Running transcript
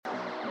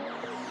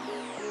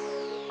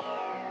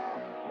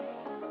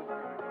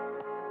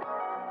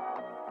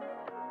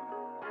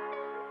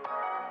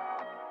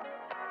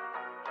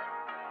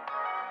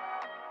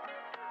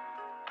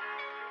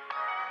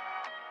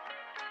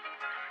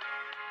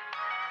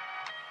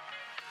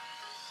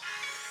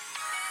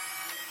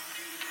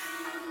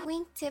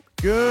Wingtip.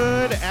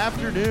 Good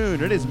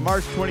afternoon. It is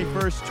March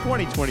 21st,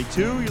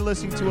 2022. You're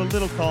listening to a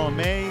Little Column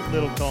A,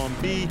 Little Column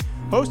B,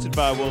 hosted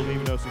by Will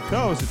Levinos and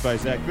co-hosted by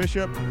Zach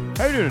Bishop.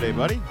 How you doing today,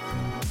 buddy?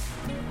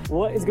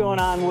 What is going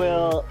on,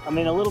 Will? I'm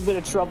in a little bit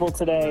of trouble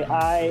today.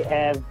 I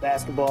have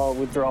basketball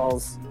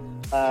withdrawals.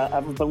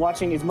 I've been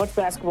watching as much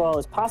basketball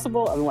as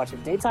possible. I've been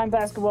watching daytime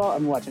basketball. I've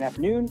been watching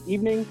afternoon,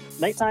 evening,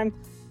 nighttime,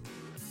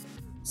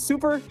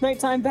 super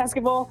nighttime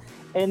basketball.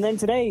 And then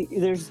today,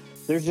 there's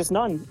just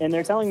none. And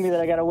they're telling me that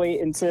I got to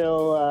wait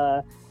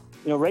until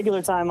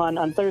regular time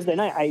on Thursday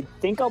night. I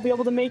think I'll be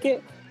able to make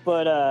it,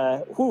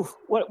 but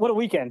what a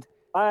weekend.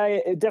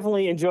 I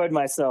definitely enjoyed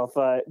myself.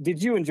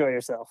 Did you enjoy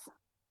yourself?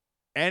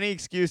 Any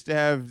excuse to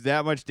have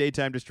that much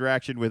daytime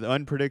distraction with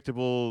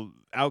unpredictable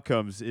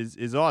outcomes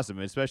is awesome,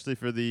 especially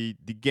for the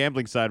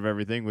gambling side of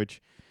everything,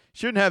 which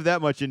shouldn't have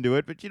that much into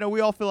it. But, we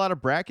all fill out a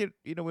bracket.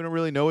 We don't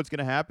really know what's going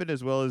to happen,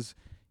 as well as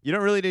you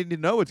don't really need to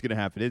know what's going to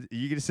happen.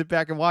 You can just sit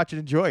back and watch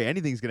and enjoy.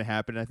 Anything's going to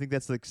happen. And I think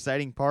that's the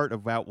exciting part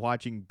about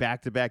watching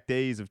back-to-back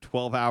days of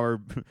 12-hour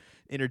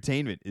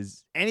entertainment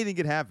is anything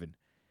could happen.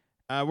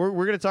 We're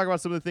going to talk about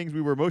some of the things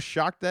we were most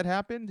shocked that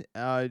happened.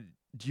 Do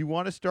you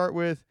want to start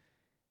with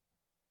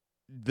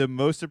the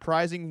most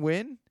surprising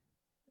win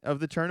of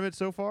the tournament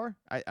so far?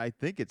 I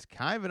think it's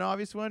kind of an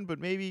obvious one, but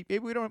maybe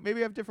we don't. Maybe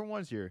we have different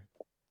ones here.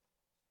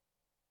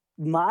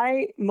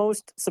 My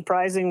most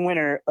surprising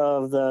winner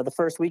of the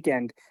first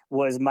weekend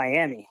was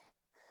Miami.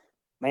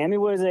 Miami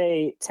was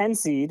a 10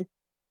 seed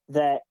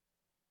that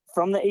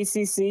from the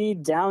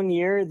ACC down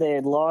year, they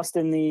had lost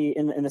in the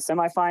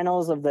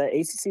semifinals of the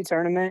ACC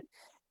tournament.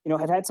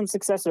 Had some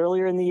success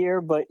earlier in the year,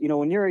 but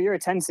when you're a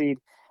 10 seed,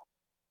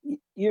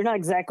 you're not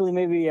exactly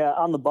maybe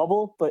on the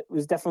bubble, but it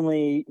was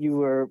definitely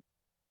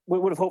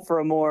would have hoped for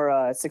a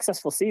more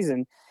successful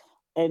season.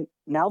 And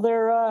now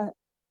they're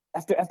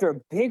after a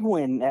big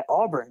win at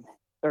Auburn,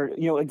 or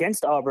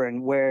against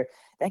Auburn, where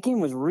that game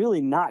was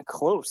really not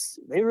close.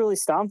 They really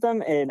stomped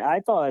them, and I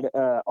thought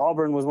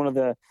Auburn was one of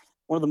the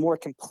more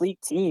complete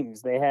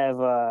teams. They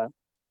have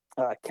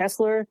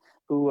Kessler,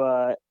 who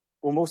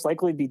will most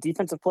likely be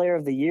Defensive Player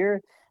of the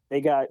Year.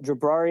 They got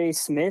Jabari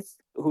Smith,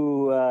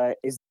 who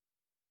is,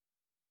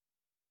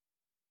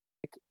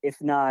 if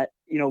not,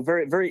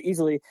 very, very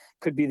easily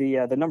could be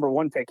the number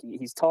one pick.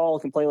 He's tall,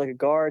 can play like a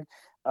guard,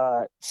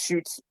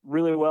 shoots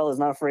really well, is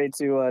not afraid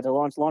to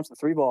launch the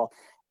three ball.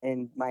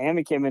 And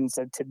Miami came in and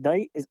said,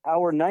 "Tonight is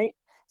our night."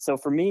 So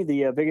for me,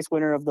 the biggest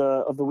winner of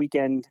the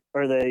weekend,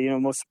 or the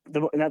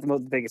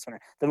biggest winner,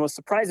 the most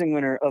surprising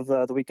winner of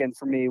the weekend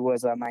for me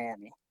was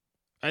Miami.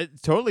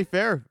 Totally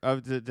fair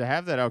to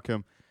have that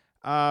outcome.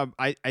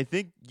 I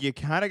think you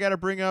kind of got to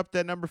bring up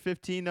that number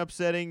 15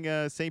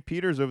 upsetting St.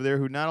 Peter's over there,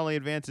 who not only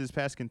advances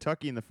past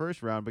Kentucky in the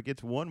first round, but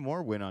gets one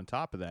more win on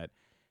top of that,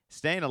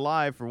 staying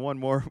alive for one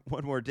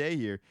more day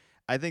here.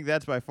 I think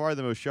that's by far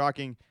the most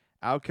shocking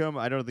outcome.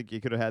 I don't think you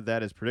could have had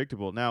that as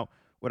predictable. Now,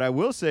 what I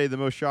will say, the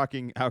most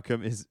shocking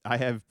outcome is I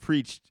have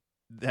preached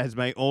as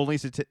the only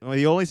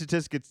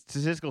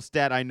statistical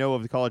stat I know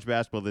of the college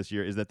basketball this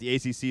year is that the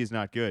ACC is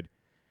not good.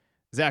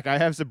 Zach, I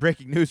have some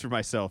breaking news for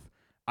myself.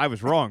 I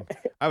was wrong.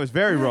 I was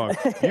very wrong.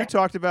 You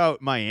talked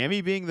about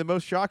Miami being the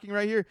most shocking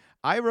right here.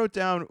 I wrote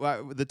down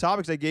the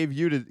topics I gave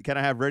you to kind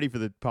of have ready for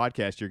the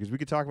podcast here, because we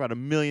could talk about a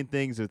million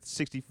things with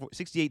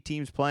 68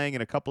 teams playing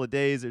in a couple of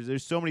days.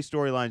 There's so many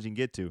storylines you can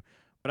get to.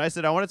 But I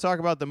said I want to talk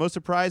about the most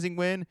surprising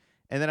win,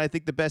 and then I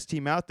think the best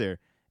team out there.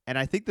 And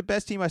I think the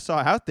best team I saw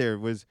out there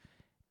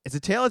it's a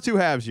tale of two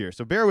halves here.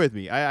 So bear with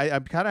me.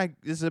 I'm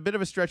this is a bit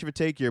of a stretch of a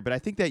take here, but I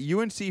think that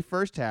UNC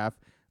first half,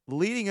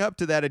 leading up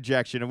to that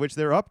ejection, of which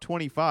they're up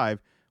 25,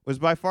 was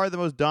by far the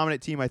most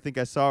dominant team I think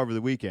I saw over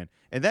the weekend.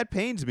 And that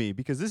pains me,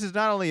 because this is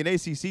not only an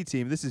ACC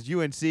team, this is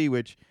UNC,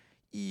 which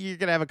you're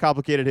going to have a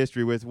complicated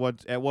history with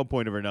at one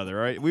point or another,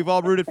 right? We've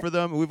all rooted for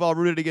them. We've all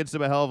rooted against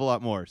them a hell of a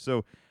lot more.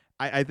 So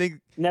I think...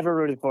 Never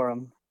rooted for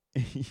them.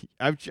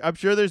 I'm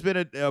sure there's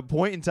been a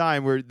point in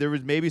time where there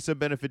was maybe some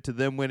benefit to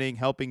them winning,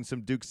 helping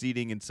some Duke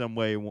seeding in some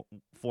way,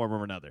 form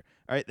or another.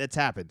 All right, that's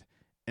happened.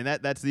 And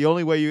that's the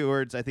only way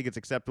I think it's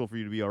acceptable for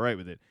you to be all right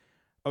with it.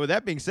 Oh, with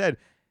that being said,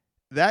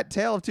 that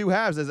tale of two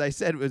halves, as I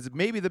said, was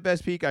maybe the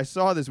best peak I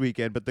saw this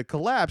weekend, but the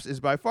collapse is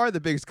by far the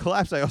biggest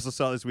collapse I also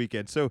saw this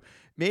weekend. So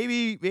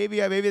maybe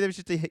there's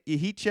just a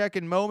heat check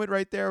and moment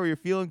right there where you're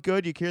feeling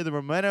good, you carry the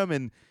momentum,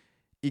 and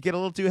you get a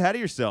little too ahead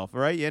of yourself, all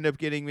right? You end up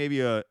getting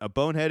maybe a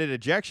boneheaded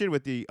ejection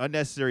with the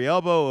unnecessary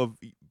elbow of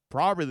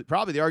probably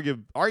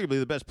arguably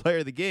the best player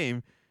of the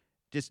game,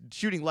 just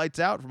shooting lights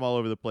out from all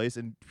over the place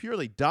and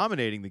purely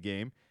dominating the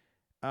game.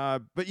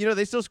 But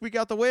they still squeak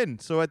out the win.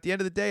 So at the end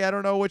of the day, I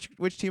don't know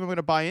which team I'm going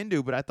to buy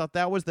into, but I thought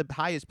that was the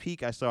highest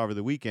peak I saw over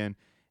the weekend.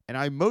 And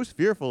I'm most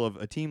fearful of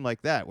a team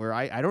like that, where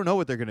I don't know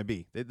what they're going to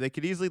be. They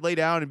could easily lay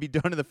down and be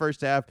done in the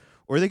first half,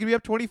 or they could be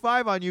up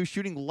 25 on you,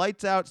 shooting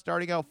lights out,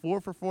 starting out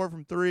 4 for 4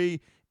 from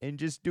 3, and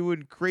just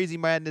doing crazy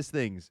madness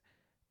things.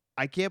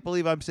 I can't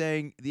believe I'm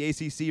saying the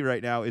ACC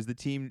right now is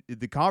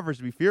the conference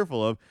to be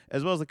fearful of,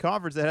 as well as the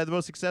conference that had the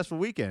most successful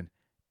weekend.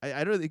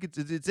 I don't think it's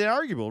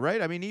inarguable,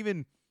 right? I mean,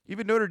 even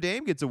Notre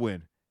Dame gets a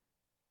win.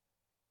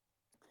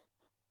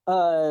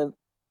 Uh,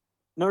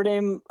 Notre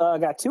Dame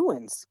got 2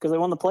 wins because they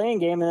won the playing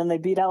game and then they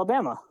beat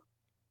Alabama.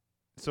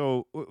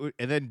 So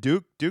and then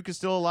Duke is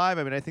still alive.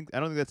 I mean, I don't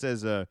think that's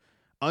as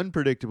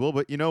unpredictable,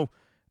 but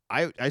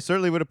I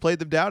certainly would have played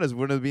them down as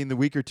one of being the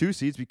weaker 2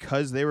 seeds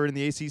because they were in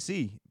the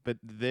ACC. But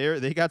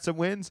they got some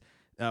wins.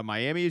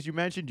 Miami, as you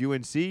mentioned,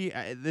 UNC.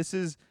 This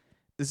is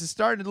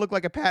starting to look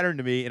like a pattern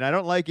to me, and I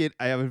don't like it.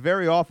 I am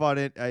very off on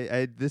it.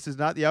 This is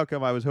not the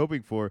outcome I was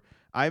hoping for.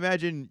 I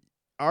imagine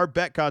our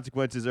bet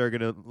consequences are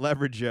going to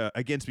leverage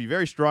against me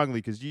very strongly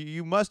because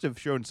you must have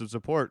shown some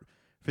support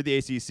for the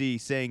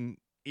ACC, saying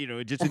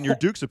just in your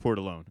Duke support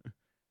alone.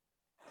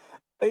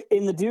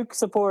 In the Duke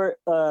support,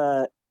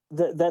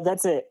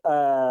 that's it.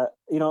 I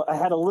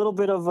had a little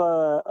bit of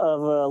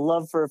a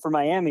love for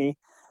Miami,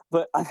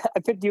 but I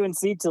picked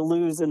UNC to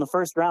lose in the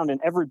first round in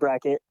every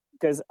bracket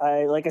because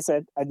like I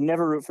said, I'd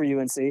never root for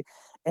UNC,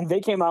 and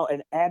they came out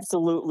and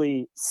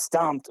absolutely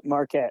stomped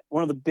Marquette,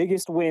 one of the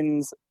biggest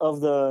wins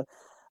of the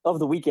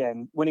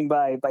weekend, winning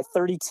by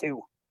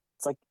 32.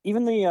 It's like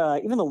even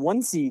the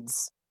 1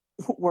 seeds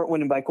weren't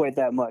winning by quite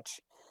that much.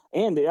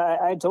 And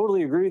I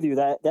totally agree with you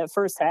that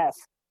first half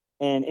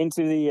and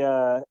into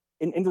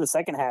the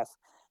second half,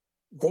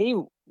 they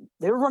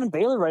were running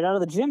Baylor right out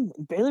of the gym.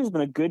 Baylor's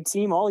been a good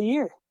team all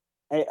year.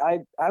 I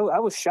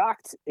was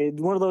shocked.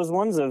 It's one of those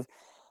ones of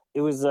it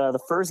was the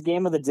first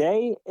game of the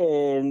day,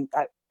 and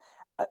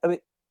I mean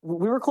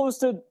we were close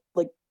to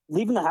like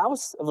leaving the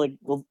house of like,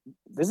 well,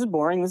 this is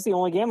boring. This is the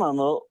only game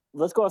on.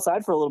 Let's go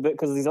outside for a little bit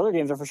because these other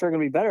games are for sure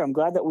going to be better. I'm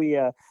glad that we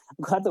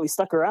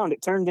stuck around.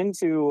 It turned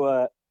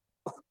into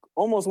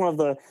almost one of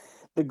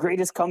the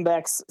greatest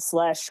comebacks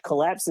 /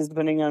 collapses,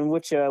 depending on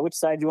which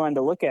side you wanted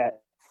to look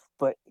at.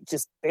 But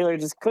just Baylor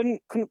just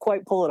couldn't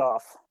quite pull it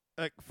off.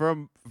 Like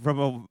from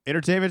an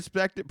entertainment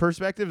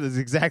perspective, this is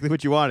exactly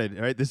what you wanted.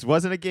 Right? This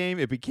wasn't a game;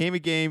 it became a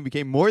game,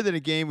 became more than a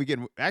game. We get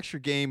an extra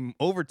game,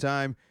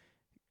 overtime.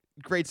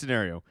 Great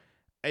scenario.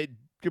 It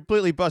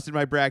completely busted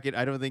my bracket.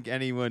 I don't think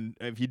anyone.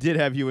 If you did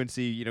have UNC,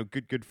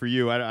 good for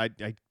you. I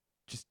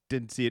just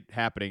didn't see it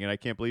happening, and I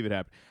can't believe it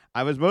happened.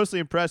 I was mostly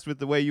impressed with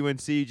the way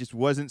UNC just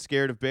wasn't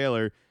scared of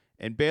Baylor,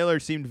 and Baylor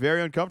seemed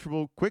very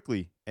uncomfortable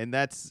quickly. And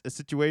that's a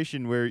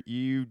situation where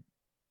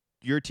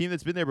you're a team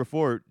that's been there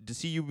before. To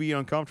see you be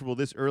uncomfortable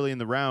this early in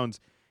the rounds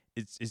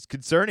is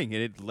concerning,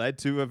 and it led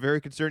to a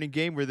very concerning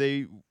game where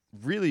they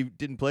really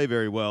didn't play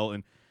very well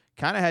and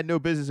kind of had no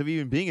business of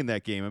even being in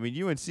that game. I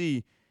mean,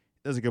 UNC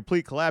does a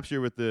complete collapse here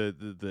with the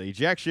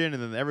ejection,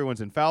 and then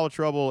everyone's in foul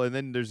trouble, and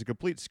then there's a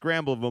complete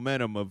scramble of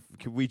momentum of,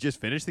 can we just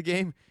finish the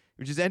game?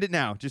 We just end it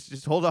now.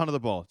 Just hold on to the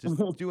ball.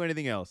 Just do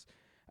anything else.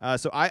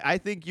 So I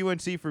think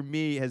UNC for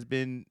me has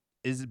been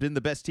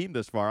the best team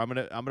thus far. I'm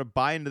gonna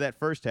buy into that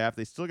first half.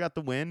 They still got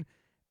the win,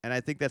 and I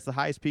think that's the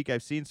highest peak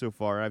I've seen so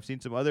far. I've seen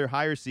some other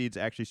higher seeds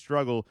actually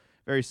struggle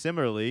very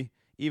similarly,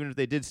 even if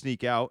they did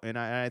sneak out. And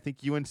I think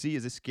UNC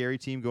is a scary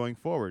team going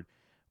forward.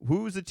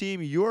 Who's the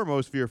team you're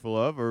most fearful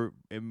of, or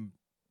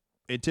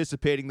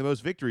anticipating the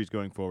most victories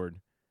going forward?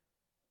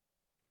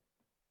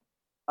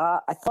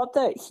 I thought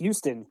that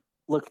Houston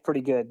looked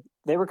pretty good.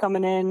 They were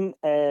coming in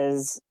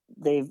as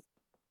they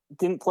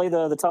didn't play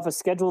the toughest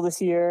schedule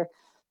this year.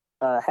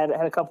 Had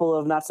a couple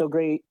of not so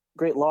great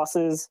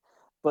losses,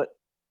 but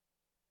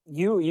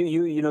you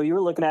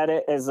were looking at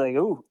it as like,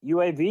 ooh,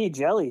 UAB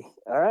jelly.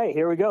 All right,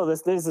 here we go.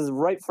 This is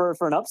ripe for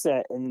an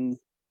upset, and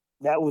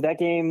that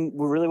game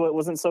really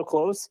wasn't so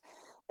close.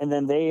 And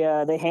then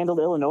they handled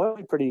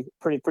Illinois pretty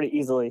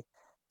easily.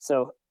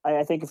 So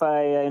I think if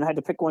I had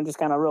to pick one just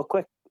kind of real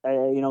quick,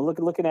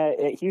 looking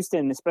at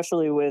Houston,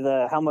 especially with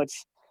how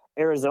much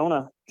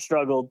Arizona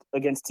struggled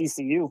against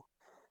TCU,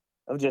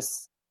 of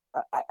just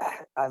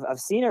I've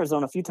seen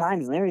Arizona a few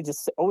times, and they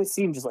just always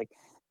seem just like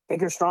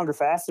bigger, stronger,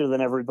 faster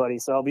than everybody.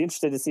 So I'll be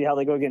interested to see how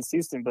they go against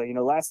Houston. But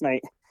last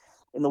night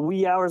in the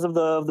wee hours of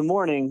the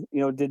morning,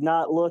 did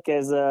not look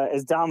as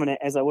dominant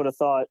as I would have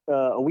thought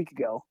a week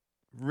ago.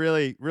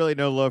 Really, really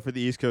no love for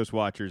the East Coast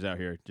watchers out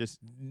here. Just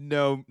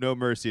no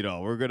mercy at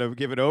all. We're going to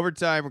give it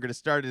overtime. We're going to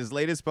start it as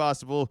late as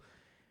possible.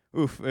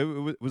 Oof,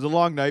 it was a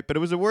long night, but it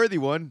was a worthy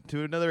one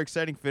to another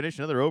exciting finish,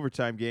 another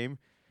overtime game,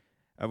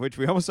 of which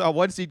we almost saw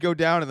one seed go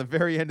down in the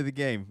very end of the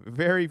game.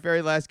 Very,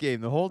 very last game.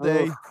 The whole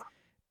day,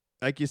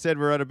 like you said,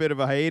 we're on a bit of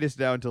a hiatus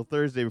now until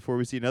Thursday before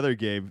we see another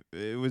game.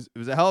 It was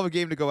a hell of a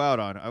game to go out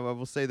on. I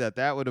will say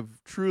that would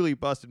have truly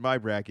busted my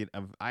bracket.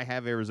 I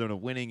have Arizona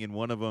winning in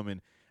one of them,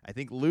 and I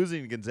think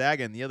losing to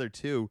Gonzaga in the other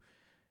two.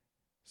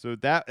 So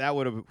that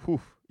would have,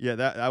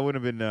 that would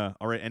have been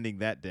all right ending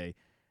that day.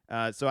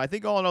 So I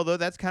think all in all, though,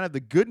 that's kind of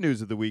the good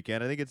news of the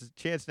weekend. I think it's a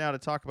chance now to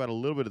talk about a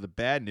little bit of the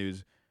bad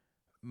news.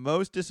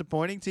 Most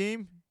disappointing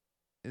team?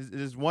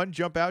 Does one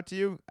jump out to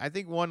you? I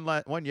think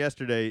one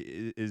yesterday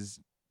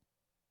is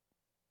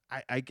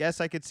I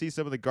guess I could see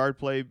some of the guard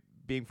play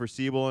being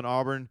foreseeable in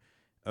Auburn.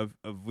 Of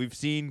we've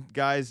seen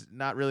guys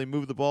not really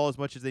move the ball as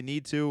much as they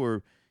need to,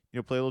 or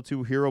play a little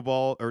too hero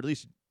ball, or at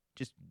least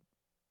just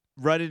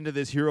run into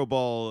this hero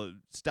ball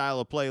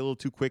style of play a little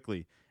too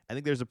quickly. I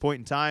think there's a point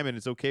in time, and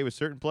it's okay with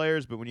certain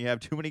players, but when you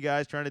have too many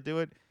guys trying to do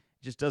it,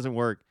 it just doesn't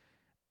work.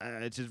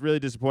 It's just really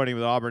disappointing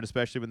with Auburn,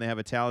 especially when they have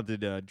a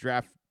talented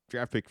draft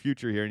pick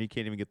future here, and he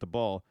can't even get the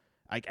ball.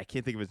 I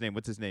can't think of his name.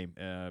 What's his name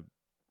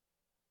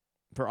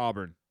for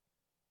Auburn?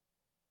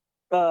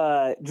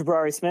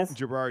 Jabari Smith.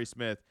 Jabari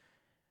Smith,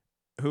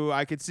 who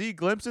I could see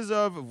glimpses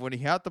of when he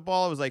had the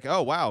ball. I was like,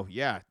 oh wow,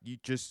 yeah, you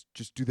just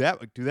do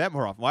that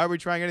more often. Why are we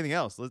trying anything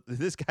else?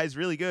 This guy's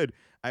really good.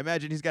 I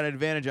imagine he's got an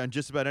advantage on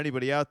just about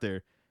anybody out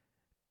there.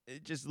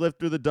 It just lived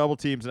through the double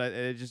teams, and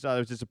I just thought it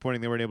was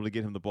disappointing they weren't able to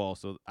get him the ball.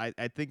 So I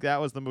think that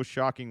was the most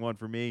shocking one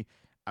for me.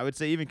 I would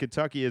say even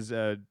Kentucky, as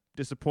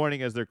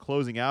disappointing as their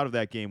closing out of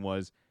that game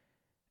was,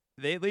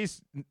 they at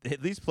least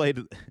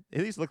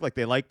looked like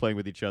they like playing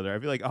with each other. I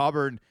feel like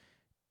Auburn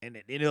and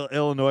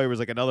Illinois was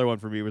like another one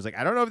for me. It was like,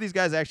 I don't know if these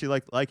guys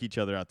actually like each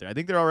other out there. I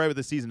think they're all right with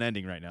the season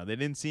ending right now. They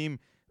didn't seem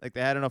like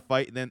they had enough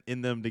fight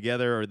in them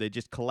together, or they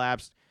just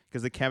collapsed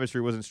because the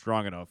chemistry wasn't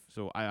strong enough.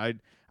 So I'd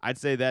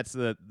say that's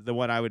the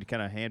one I would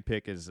kind of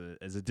handpick as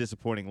a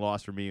disappointing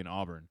loss for me in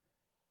Auburn.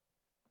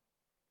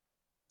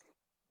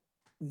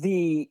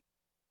 The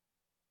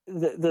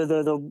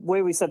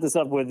way we set this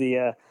up with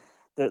the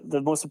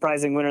most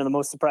surprising winner and the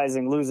most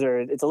surprising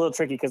loser, it's a little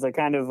tricky because they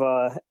kind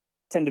of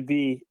tend to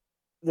be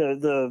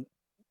the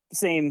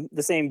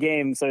same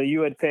game. So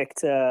you had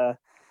picked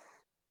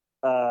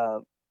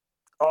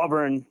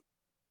Auburn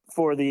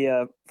for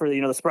the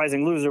the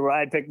surprising loser, where I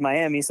had picked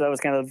Miami, so that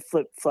was kind of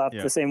flip flop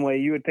the same way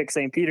you would pick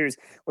St. Peter's.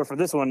 Where for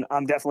this one,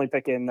 I'm definitely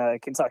picking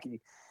Kentucky.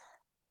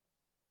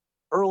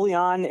 Early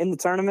on in the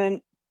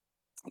tournament,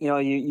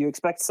 you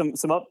expect some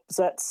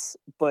upsets,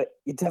 but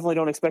you definitely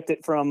don't expect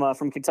it from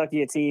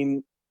Kentucky, a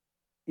team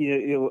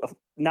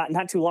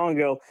not too long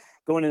ago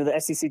going into the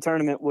SEC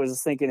tournament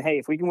was thinking, hey,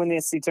 if we can win the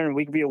SEC tournament,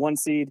 we could be a 1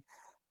 seed.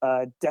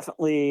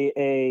 Definitely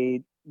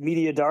a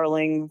media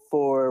darling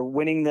for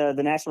winning the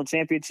national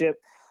championship.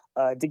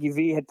 Dickie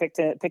V had picked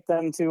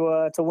them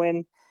to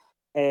win,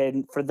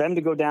 and for them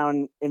to go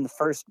down in the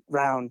first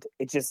round,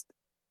 it's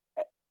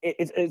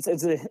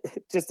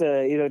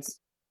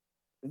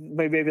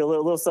maybe a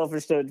little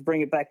selfish to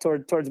bring it back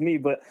towards me,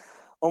 but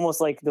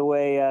almost like the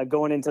way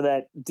going into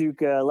that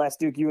last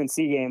Duke UNC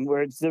game,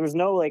 where there was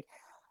no like,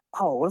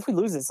 oh, what if we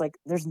lose this? Like,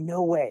 there's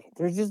no way.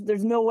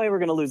 There's no way we're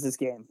gonna lose this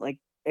game. Like,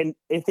 and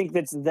I think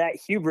that's that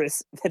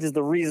hubris that is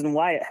the reason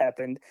why it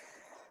happened.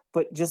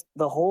 But just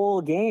the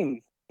whole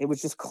game, it was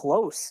just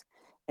close,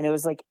 and it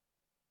was like,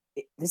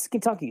 this is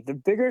Kentucky. They're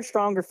bigger,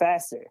 stronger,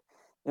 faster.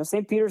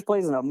 St. Peter's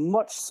plays in a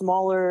much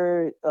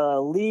smaller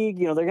league.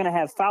 They're going to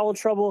have foul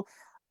trouble.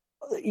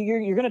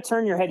 You're going to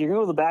turn your head. You're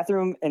going to go to the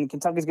bathroom, and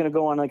Kentucky's going to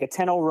go on like a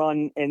 10-0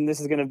 run, and this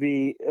is going to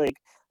be like,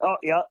 oh,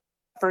 yeah,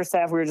 first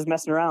half we were just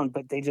messing around,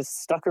 but they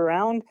just stuck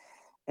around,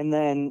 and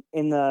then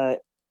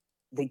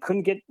they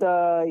couldn't get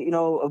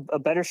a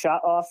better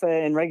shot off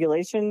in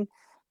regulation,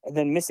 and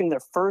then missing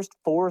their first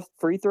 4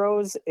 free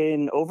throws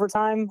in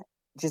overtime,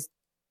 just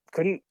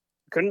couldn't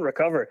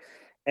recover.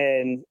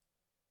 And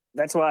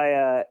that's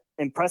why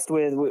impressed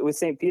with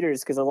St.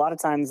 Peter's, because a lot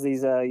of times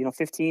these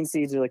 15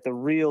 seeds are like the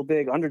real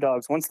big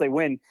underdogs. Once they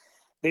win,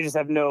 they just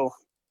have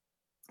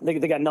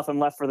they got nothing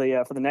left for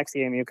the next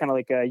game. Kind of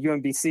like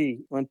UMBC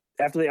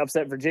after they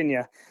upset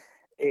Virginia,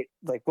 it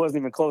like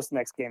wasn't even close the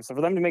next game. So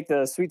for them to make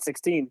the Sweet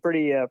 16,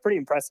 pretty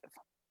impressive.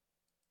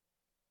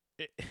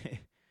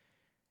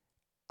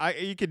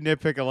 You could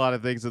nitpick a lot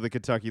of things with the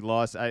Kentucky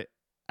loss.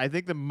 I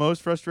think the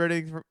most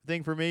frustrating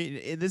thing for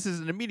me, and this is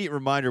an immediate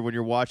reminder when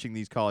you're watching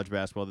these college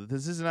basketball, that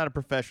this is not a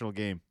professional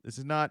game. This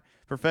is not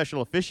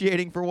professional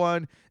officiating, for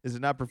one. This is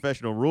not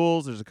professional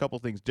rules. There's a couple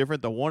things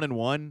different. The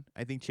 1-and-1,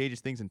 I think,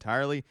 changes things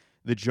entirely.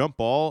 The jump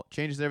ball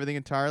changes everything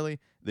entirely.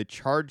 The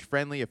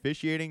charge-friendly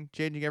officiating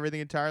changing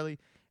everything entirely.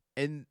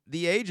 And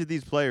the age of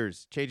these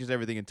players changes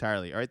everything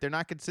entirely. All right, they're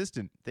not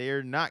consistent. They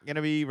are not going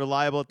to be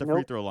reliable at the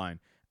free throw line.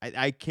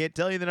 I can't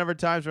tell you the number of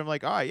times where I'm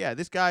like, all right, yeah,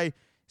 this guy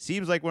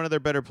seems like one of their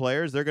better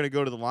players. They're going to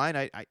go to the line.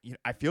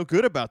 I feel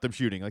good about them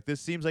shooting. Like,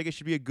 this seems like it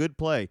should be a good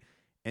play.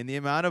 And the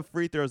amount of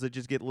free throws that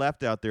just get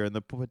left out there and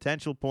the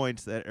potential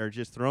points that are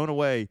just thrown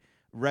away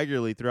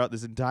regularly throughout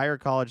this entire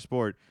college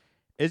sport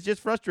is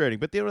just frustrating.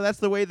 But that's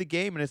the way of the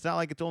game, and it's not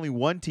like it's only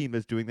one team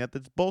that's doing that.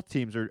 That's both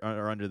teams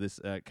are under this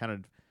kind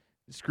of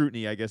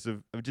scrutiny, I guess,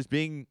 of just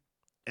being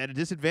at a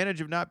disadvantage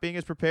of not being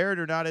as prepared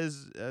or not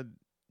as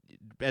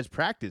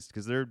practiced,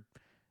 because they're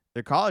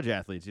college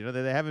athletes. They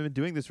haven't been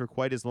doing this for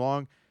quite as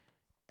long,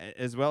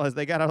 as well as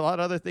they got a lot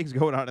of other things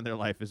going on in their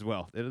life as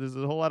well. There's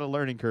a whole lot of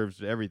learning curves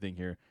to everything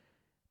here.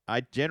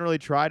 I generally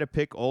try to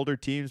pick older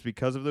teams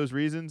because of those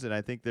reasons, and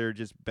I think they're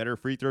just better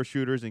free throw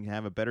shooters and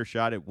have a better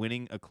shot at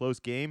winning a close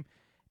game.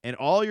 And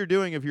all you're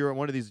doing if you're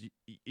one of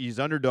these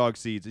underdog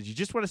seeds is you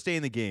just want to stay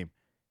in the game.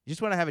 You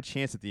just want to have a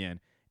chance at the end.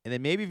 And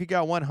then maybe if you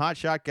got one hot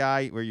shot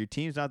guy where your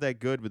team's not that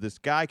good, but this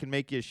guy can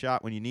make you a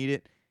shot when you need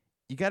it,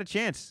 you got a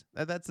chance.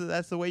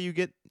 That's the way you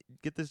get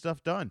this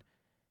stuff done.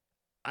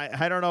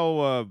 I don't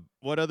know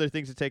what other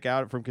things to take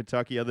out from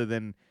Kentucky other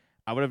than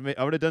I would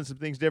have done some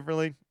things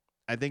differently.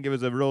 I think it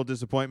was a real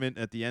disappointment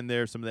at the end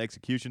there. Some of the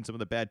execution, some of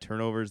the bad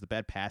turnovers, the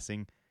bad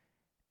passing.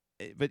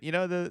 But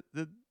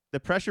the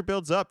pressure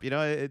builds up.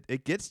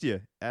 It gets to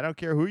you. I don't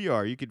care who you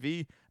are. You could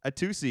be a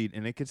 2 seed,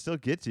 and it can still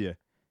get to you.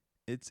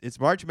 It's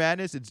March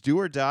Madness. It's do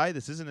or die.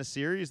 This isn't a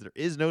series. There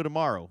is no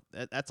tomorrow.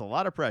 That's a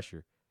lot of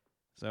pressure.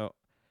 So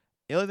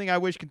the only thing I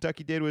wish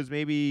Kentucky did was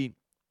maybe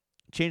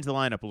change the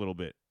lineup a little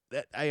bit.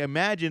 I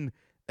imagine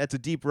that's a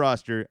deep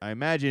roster. I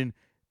imagine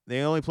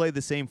they only played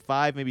the same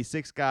 5, maybe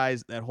 6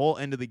 guys that whole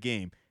end of the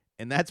game.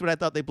 And that's what I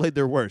thought they played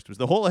their worst, was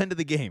the whole end of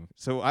the game.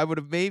 So I would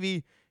have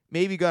maybe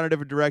gone a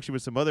different direction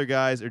with some other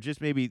guys, or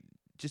just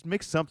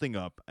mix something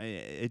up.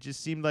 It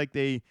just seemed like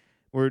they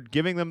were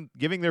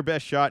giving their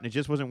best shot, and it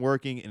just wasn't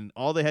working, and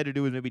all they had to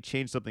do was maybe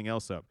change something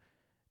else up.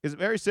 It's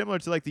very similar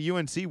to like the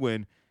UNC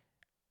win.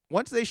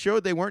 Once they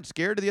showed they weren't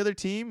scared of the other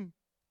team,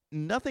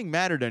 nothing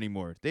mattered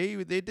anymore. They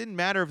didn't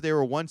matter if they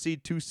were a 1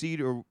 seed, 2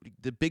 seed, or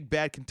the big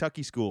bad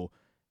Kentucky school.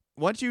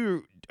 Once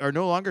you are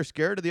no longer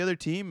scared of the other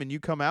team and you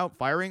come out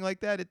firing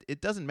like that,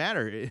 it doesn't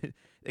matter.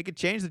 They could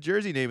change the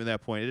jersey name at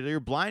that point. You're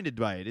blinded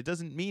by it. It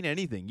doesn't mean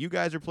anything. You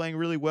guys are playing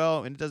really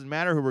well, and it doesn't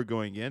matter who we're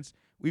going against.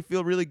 We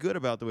feel really good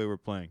about the way we're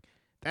playing.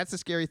 That's the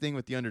scary thing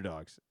with the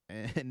underdogs.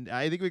 And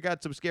I think we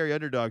got some scary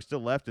underdogs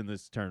still left in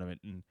this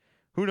tournament, and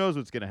who knows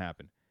what's going to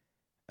happen.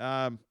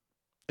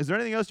 Is there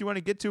anything else you want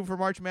to get to for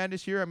March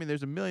Madness here? I mean,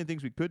 there's a million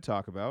things we could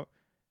talk about.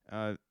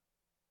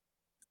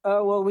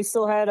 Well, we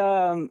still had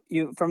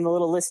you from the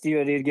little list you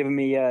had given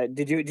me.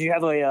 Did you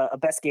have a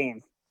best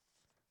game?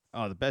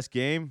 Oh, the best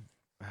game?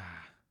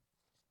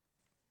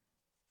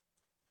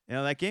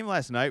 That game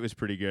last night was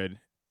pretty good.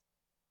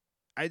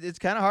 It's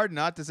kind of hard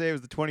not to say it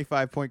was the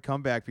 25-point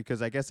comeback,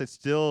 because I guess it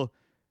still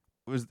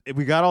was.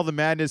 We got all the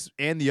madness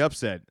and the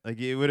upset. Like,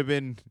 it would have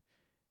been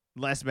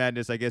less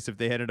madness, I guess, if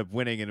they ended up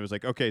winning, and it was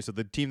like, okay, so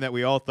the team that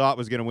we all thought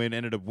was going to win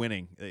ended up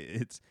winning.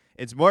 It's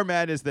more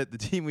madness that the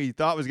team we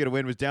thought was going to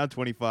win was down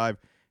 25,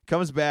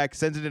 comes back,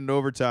 sends it in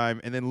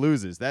overtime, and then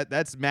loses.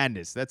 That's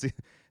madness.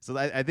 So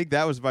I think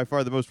that was by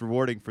far the most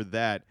rewarding for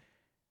that.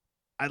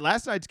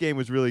 Last night's game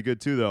was really good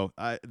too, though.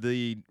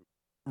 The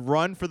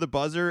run for the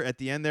buzzer at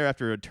the end there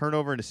after a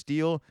turnover and a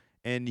steal,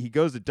 and he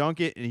goes to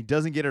dunk it, and he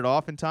doesn't get it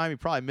off in time. He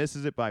probably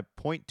misses it by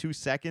 0.2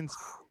 seconds.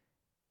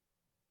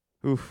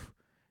 Oof.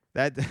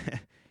 That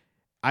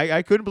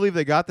I couldn't believe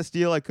they got the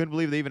steal. I couldn't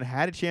believe they even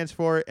had a chance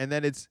for it. And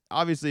then it's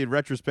obviously, in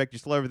retrospect, you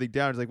slow everything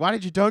down. It's like, why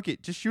did you dunk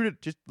it? Just shoot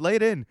it. Just lay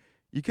it in.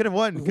 You could have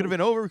won. It could have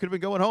been over. We could have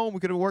been going home. We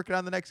could have been working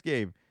on the next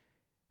game.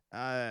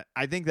 I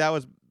think that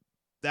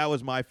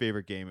was my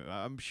favorite game.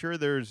 I'm sure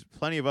there's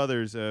plenty of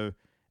others.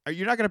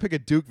 You're not going to pick a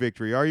Duke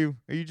victory, are you?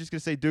 Are you just going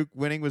to say Duke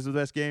winning was the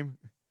best game?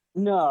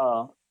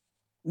 No.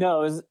 It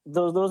was,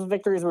 those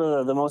victories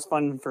were the most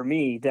fun for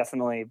me,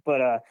 definitely.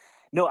 But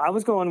no, I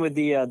was going with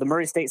the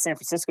Murray State San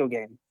Francisco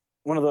game,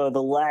 one of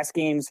the last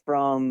games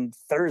from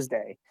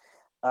Thursday.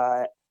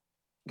 You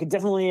could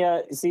definitely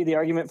see the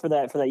argument for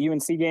that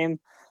UNC game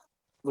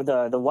with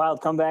the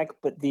wild comeback,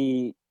 but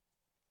the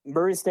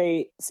Murray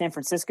State San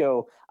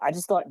Francisco, I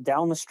just thought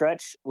down the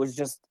stretch was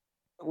just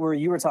where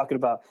you were talking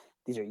about.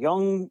 These are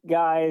young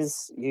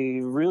guys.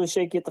 You really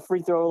shaky at the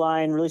free throw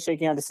line, really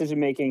shaky on decision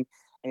making.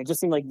 And it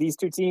just seemed like these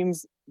two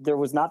teams, there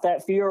was not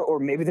that fear, or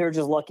maybe they were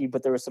just lucky,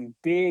 but there was some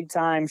big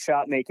time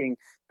shot making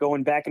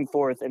going back and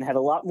forth, and had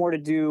a lot more to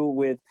do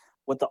with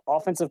what the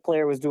offensive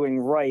player was doing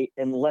right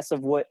and less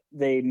of what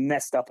they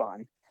messed up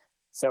on.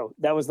 So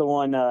that was the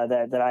one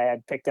that I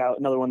had picked out.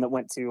 Another one that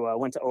went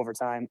to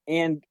overtime,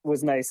 and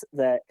was nice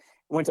that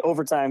went to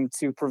overtime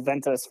to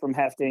prevent us from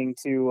having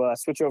to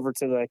switch over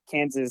to the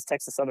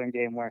Kansas-Texas Southern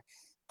game, where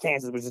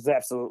Kansas was just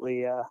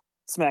absolutely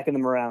smacking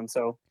them around.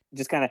 So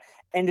just kind of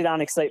ended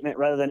on excitement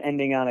rather than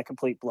ending on a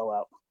complete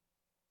blowout.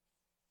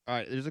 All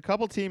right, there's a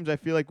couple teams I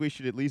feel like we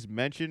should at least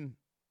mention.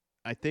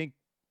 I think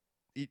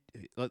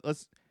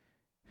let's.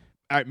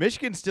 All right,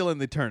 Michigan's still in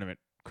the tournament,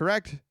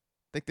 correct?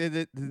 Like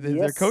Yes.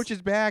 Their coach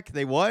is back.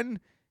 They won.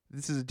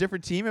 This is a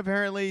different team,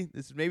 apparently.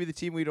 This is maybe the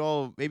team we'd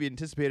all maybe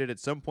anticipated at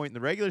some point in the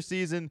regular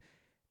season.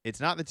 It's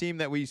not the team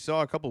that we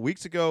saw a couple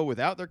weeks ago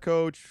without their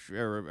coach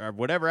or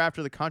whatever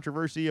after the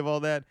controversy of all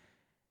that.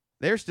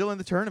 They're still in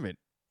the tournament.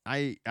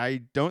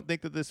 I don't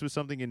think that this was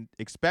something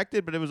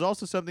expected, but it was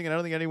also something I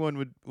don't think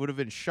anyone would have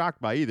been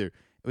shocked by either.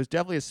 It was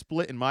definitely a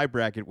split in my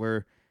bracket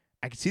where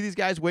I could see these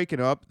guys waking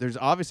up. There's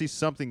obviously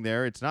something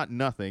there. It's not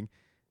nothing,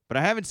 but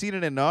I haven't seen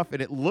it enough,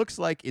 and it looks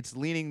like it's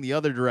leaning the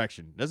other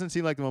direction. Doesn't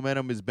seem like the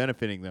momentum is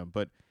benefiting them,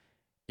 but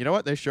you know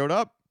what? They showed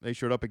up. They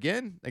showed up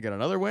again. They got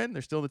another win.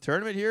 They're still in the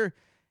tournament here.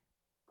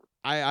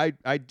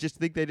 I just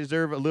think they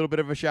deserve a little bit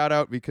of a shout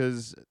out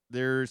because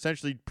they're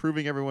essentially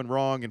proving everyone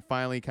wrong and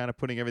finally kind of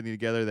putting everything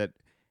together that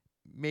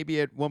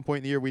maybe at one point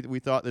in the year we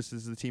thought this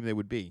is the team they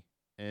would be.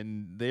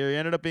 And they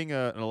ended up being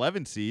an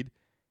 11 seed.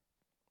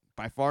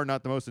 By far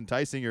not the most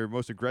enticing or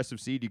most aggressive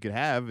seed you could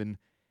have. And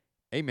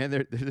hey, man,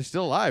 they're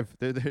still alive.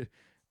 They're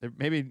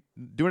maybe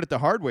doing it the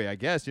hard way, I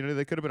guess. You know,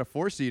 they could have been a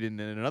 4 seed in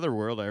another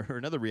world or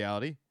another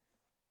reality.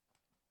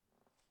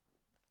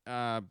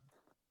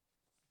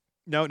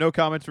 No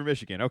comments for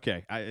Michigan.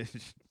 Okay.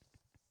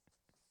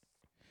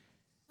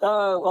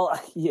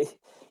 Well,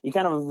 you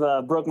kind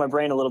of broke my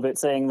brain a little bit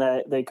saying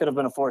that they could have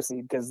been a 4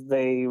 seed, because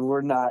they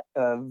were not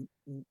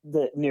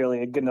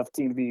nearly a good enough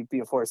team to be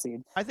a 4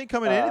 seed. I think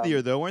coming into the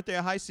year, though, weren't they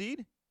a high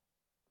seed?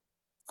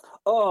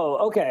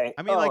 Oh, okay.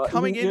 I mean, like Oh,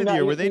 coming you're into the not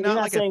year, were they you're not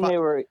not like a saying they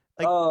were.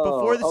 like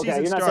before Oh, the okay.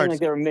 season You're not saying like starts?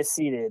 they were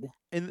misseeded.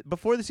 And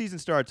before the season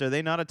starts, are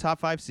they not a top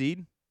 5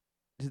 seed?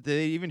 Did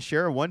they even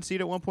share a 1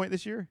 seed at one point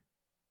this year?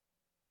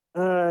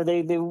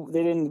 They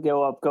didn't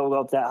go up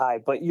that high,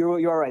 but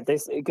you're right.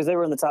 Because they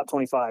were in the top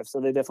 25,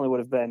 so they definitely would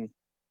have been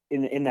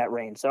in that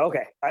range. So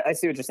okay, I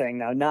see what you're saying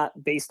now.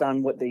 Not based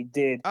on what they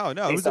did, Oh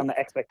no, based on the it was a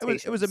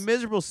expectations.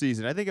 miserable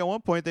season. I think at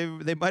one point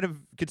they might have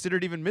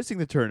considered even missing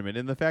the tournament,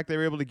 and the fact they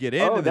were able to get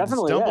in Oh, and then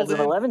definitely. Yeah, as stumbled an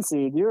in. 11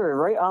 seed, you're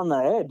right on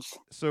the edge.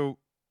 So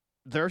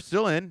they're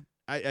still in.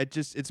 I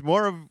just it's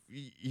more of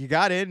you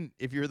got in.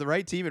 If you're the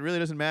right team, it really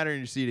doesn't matter in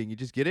your seeding. You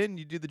just get in,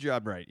 you do the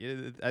job right.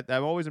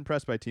 I'm always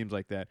impressed by teams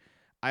like that.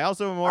 I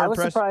also am more I was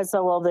impressed. surprised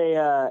how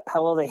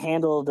well they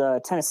handled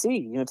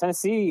Tennessee.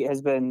 Tennessee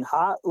has been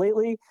hot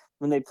lately.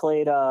 When they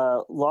played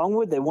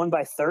Longwood, they won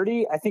by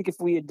 30. I think if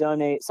we had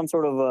done some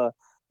sort of a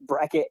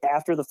bracket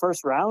after the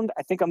first round,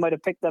 I think I might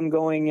have picked them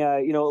going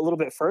a little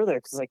bit further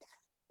because like,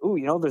 ooh,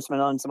 there's been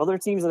on some other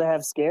teams that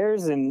have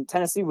scares, and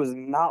Tennessee was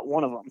not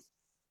one of them.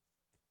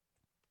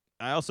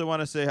 I also want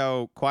to say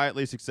how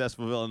quietly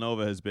successful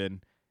Villanova has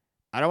been.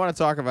 I don't want to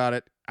talk about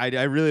it. I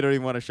really don't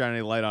even want to shine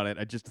any light on it.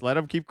 I just let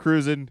them keep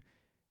cruising.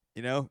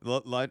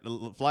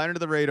 Fly under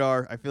the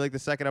radar. I feel like the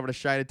second I'm going to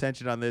shine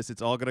attention on this,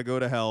 it's all going to go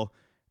to hell,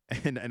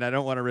 and I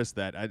don't want to risk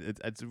that.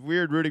 It's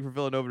weird rooting for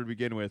Villanova to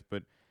begin with,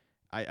 but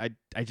I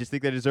just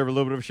think they deserve a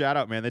little bit of a shout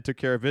out, man. They took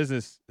care of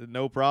business,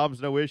 no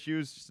problems, no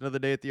issues. Just another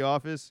day at the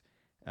office.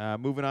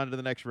 Moving on to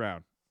the next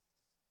round.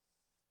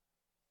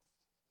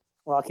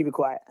 Well, I'll keep it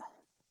quiet.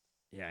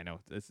 Yeah, I know.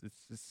 It's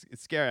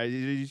scary.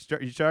 You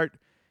start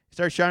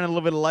shining a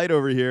little bit of light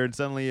over here, and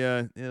suddenly,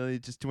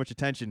 just too much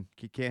attention.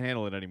 You can't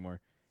handle it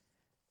anymore.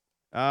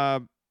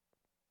 Um,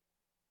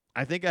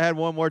 I think I had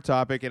one more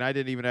topic, and I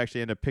didn't even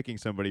actually end up picking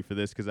somebody for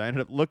this because I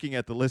ended up looking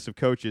at the list of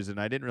coaches, and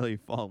I didn't really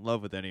fall in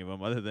love with any of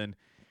them, other than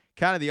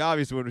kind of the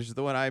obvious one, which is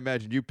the one I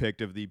imagined you picked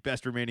of the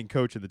best remaining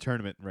coach in the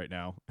tournament right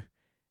now.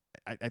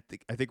 I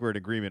think we're in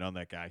agreement on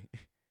that guy.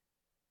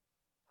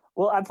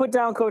 Well, I put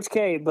down Coach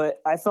K, but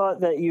I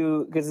thought that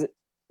because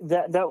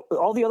that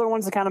all the other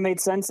ones kind of made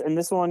sense, and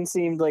this one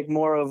seemed like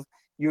more of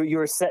you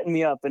were setting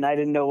me up, and I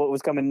didn't know what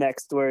was coming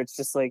next. Where it's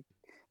just like,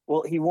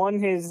 well, he won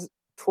his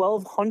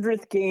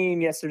 1200th game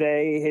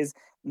yesterday, his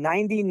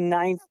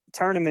 99th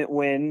tournament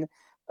win.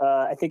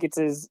 I think it's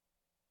his.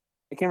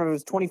 I can't remember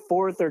if it was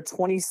 24th or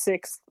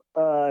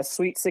 26th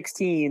Sweet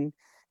 16.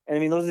 And I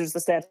mean, those are just the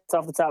stats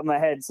off the top of my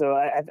head. So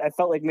I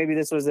felt like maybe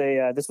this was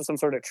some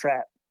sort of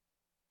trap.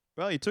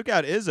 Well, he took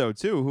out Izzo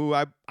too, who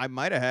I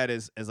might have had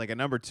as like a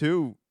number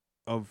two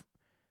of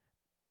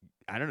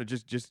I don't know,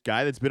 just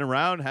guy that's been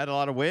around, had a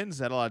lot of wins,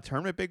 had a lot of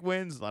tournament big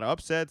wins, a lot of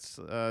upsets.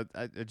 I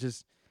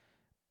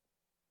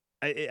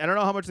don't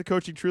know how much the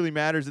coaching truly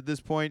matters at this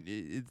point.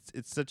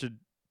 It's such a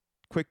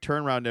quick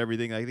turnaround to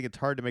everything. I think it's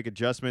hard to make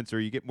adjustments, or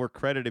you get more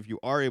credit if you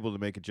are able to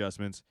make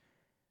adjustments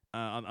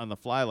on the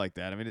fly like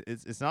that. I mean,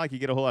 it's not like you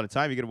get a whole lot of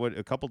time. You get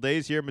a couple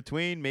days here in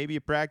between, maybe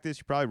a practice.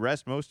 You probably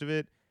rest most of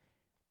it.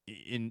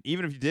 And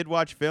even if you did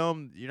watch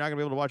film, you're not gonna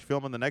be able to watch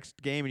film on the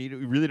next game, and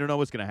you really don't know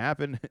what's gonna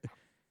happen.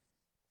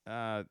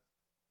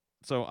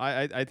 So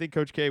I think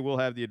Coach K will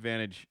have the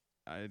advantage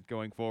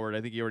going forward.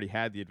 I think he already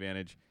had the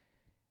advantage.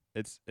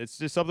 It's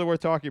just something worth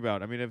talking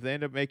about. I mean, if they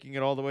end up making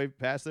it all the way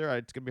past there,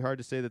 it's gonna be hard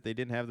to say that they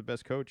didn't have the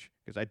best coach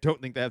because I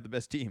don't think they have the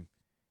best team.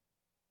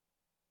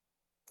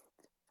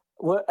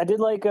 What I did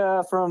like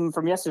from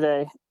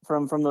yesterday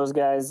from those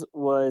guys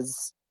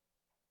was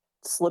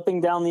slipping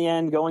down the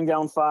end, going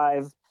down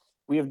 5.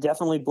 We have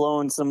definitely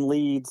blown some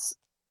leads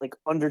like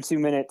under 2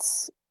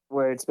 minutes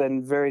where it's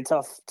been very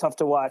tough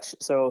to watch.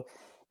 So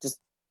just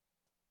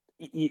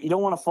you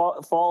don't want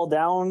to fall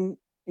down,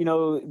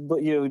 but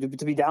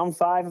to be down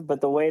 5.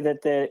 But the way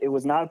that it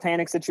was not a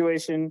panic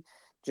situation,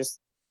 just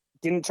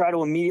didn't try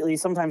to immediately.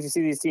 Sometimes you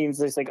see these teams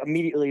just like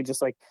immediately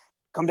just like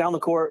come down the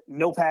court,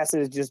 no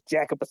passes, just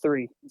jack up a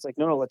 3. It's like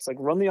no, let's like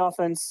run the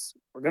offense.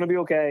 We're gonna be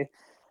okay.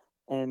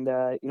 And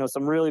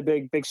some really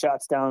big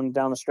shots down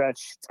the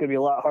stretch. It's gonna be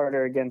a lot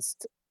harder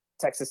against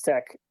Texas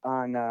Tech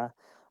on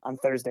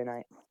Thursday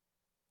night.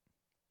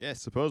 Yeah,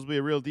 supposedly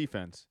a real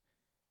defense.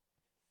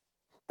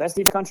 Best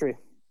defense country.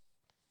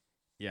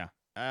 Yeah.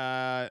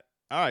 All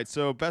right.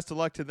 So best of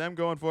luck to them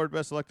going forward.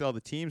 Best of luck to all the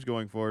teams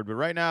going forward. But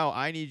right now,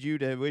 I need you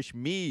to wish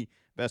me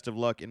best of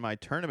luck in my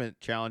tournament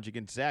challenge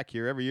against Zach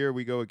here. Every year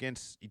we go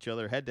against each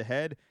other head to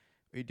head.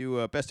 We do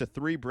a best of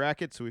 3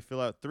 bracket. So we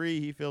fill out 3.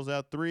 He fills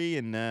out 3.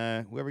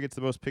 And whoever gets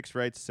the most picks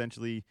right,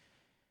 essentially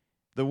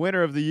the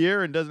winner of the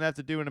year and doesn't have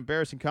to do an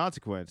embarrassing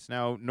consequence.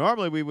 Now,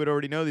 normally we would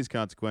already know these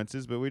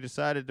consequences, but we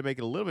decided to make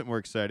it a little bit more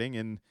exciting.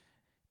 And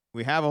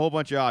we have a whole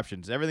bunch of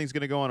options. Everything's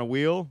going to go on a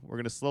wheel. We're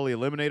going to slowly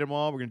eliminate them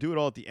all. We're going to do it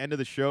all at the end of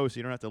the show, so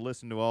you don't have to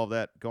listen to all of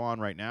that go on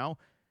right now.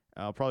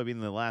 I'll probably be in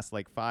the last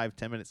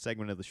 5-10 minute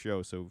segment of the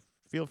show, so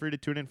feel free to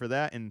tune in for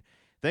that. And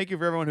thank you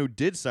for everyone who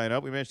did sign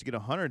up. We managed to get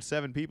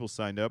 107 people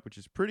signed up, which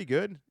is pretty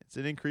good. It's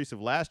an increase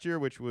of last year,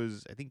 which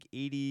was, I think,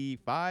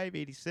 85,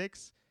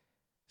 86.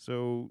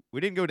 So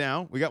we didn't go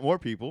down. We got more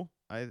people.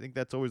 I think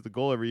that's always the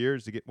goal every year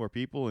is to get more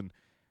people, and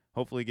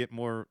hopefully get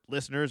more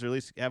listeners, or at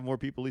least have more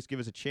people at least give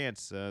us a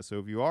chance. So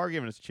if you are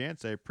giving us a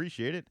chance, I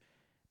appreciate it.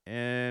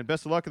 And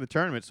best of luck in the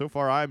tournament. So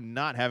far, I'm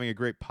not having a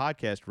great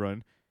podcast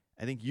run.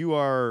 I think you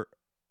are,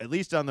 at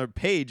least on the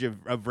page of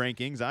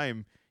rankings.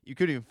 You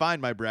couldn't even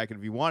find my bracket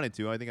if you wanted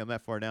to. I think I'm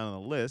that far down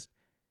on the list.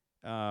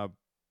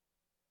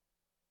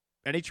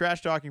 Any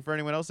trash talking for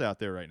anyone else out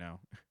there right now?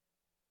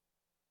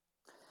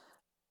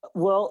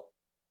 Well,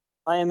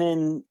 I am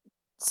in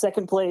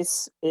second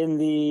place in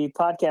the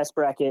podcast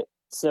bracket,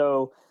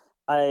 so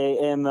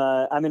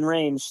I'm in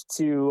range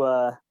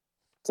to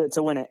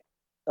win it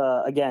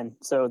again.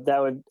 So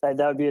that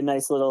would be a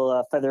nice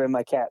little feather in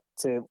my cap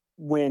to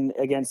win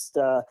against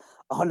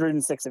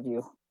 106 of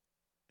you.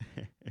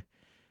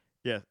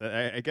 Yeah,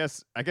 I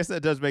guess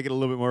that does make it a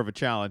little bit more of a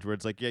challenge, where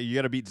it's like, yeah, you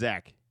got to beat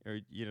Zach, or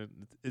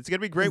it's gonna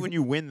be great when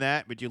you win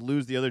that, but you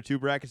lose the other two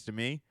brackets to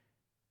me.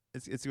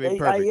 It's gonna be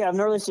perfect. I'm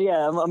not really sure.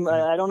 Yeah,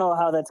 I don't know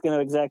how that's gonna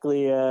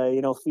exactly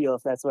feel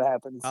if that's what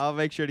happens. I'll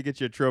make sure to get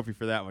you a trophy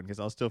for that one, because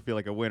I'll still feel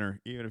like a winner,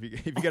 even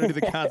if you got to do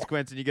the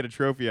consequence and you get a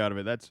trophy out of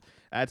it.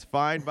 That's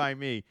fine by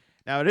me.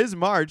 Now it is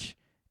March,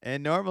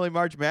 and normally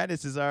March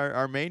Madness is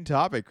our main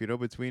topic.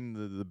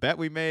 Between the bet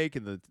we make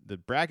and the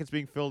brackets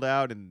being filled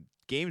out and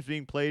games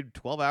being played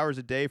 12 hours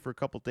a day for a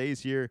couple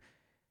days here.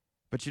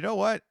 But you know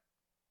what?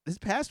 This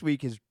past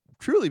week has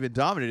truly been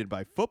dominated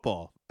by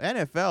football.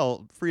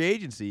 NFL free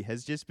agency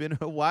has just been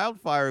a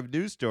wildfire of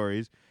news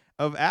stories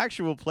of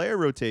actual player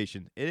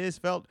rotation. It has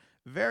felt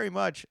very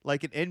much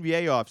like an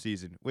NBA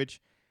offseason, which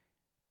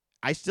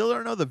I still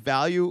don't know the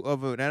value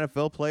of an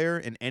NFL player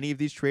in any of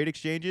these trade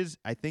exchanges.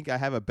 I think I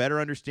have a better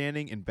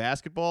understanding in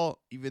basketball,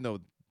 even though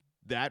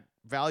that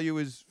value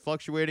is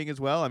fluctuating as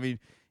well. I mean,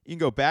 you can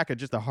go back at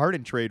just a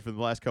Harden trade from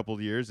the last couple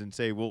of years and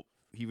say, well,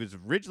 he was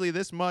originally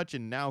this much,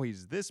 and now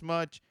he's this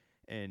much,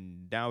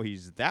 and now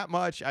he's that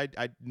much.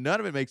 None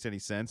of it makes any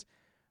sense.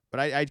 But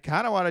I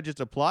kind of want to just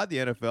applaud the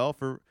NFL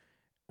for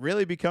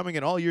really becoming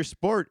an all-year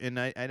sport. And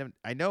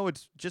I know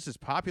it's just as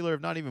popular,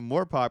 if not even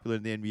more popular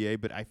than the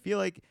NBA, but I feel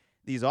like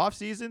these off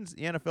seasons,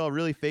 the NFL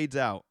really fades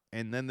out.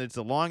 And then there's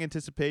a long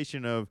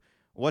anticipation of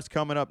what's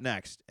coming up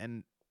next.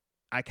 And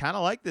I kind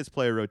of like this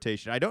player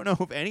rotation. I don't know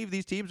if any of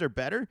these teams are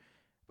better,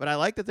 but I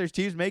like that there's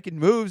teams making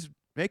moves,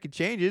 making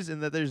changes,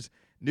 and that there's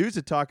news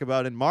to talk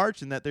about in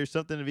March, and that there's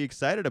something to be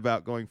excited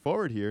about going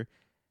forward here.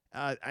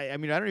 I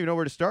mean, I don't even know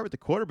where to start with the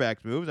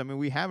quarterback's moves. I mean,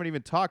 we haven't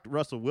even talked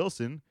Russell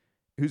Wilson,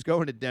 who's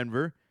going to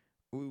Denver.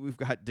 We've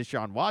got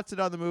Deshaun Watson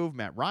on the move,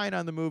 Matt Ryan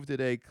on the move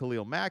today,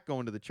 Khalil Mack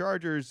going to the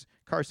Chargers,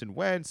 Carson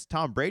Wentz,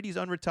 Tom Brady's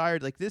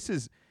unretired. Like, this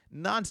is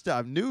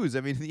nonstop news.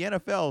 I mean, the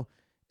NFL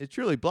is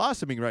truly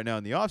blossoming right now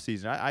in the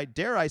offseason. I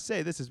dare I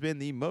say this has been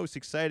the most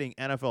exciting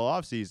NFL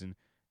offseason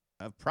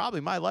of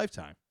probably my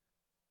lifetime.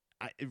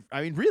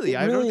 I mean, really,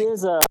 it really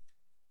is a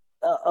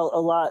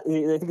lot.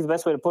 I think the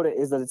best way to put it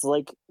is that it's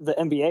like the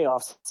NBA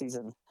off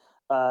season,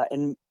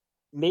 and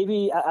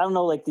maybe I don't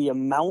know, like the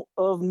amount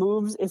of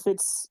moves if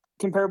it's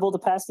comparable to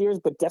past years,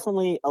 but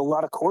definitely a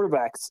lot of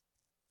quarterbacks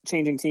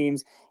changing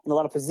teams and a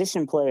lot of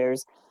position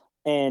players,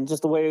 and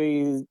just the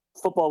way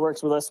football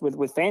works with us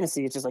with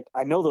fantasy. It's just like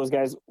I know those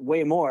guys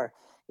way more.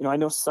 I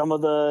know some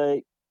of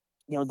the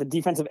the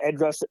defensive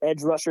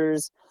edge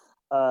rushers.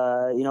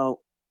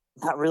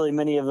 Not really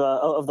many of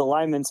the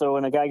linemen. So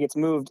when a guy gets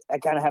moved, I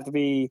kind of have to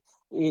be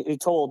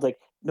told, like,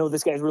 no,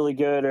 this guy's really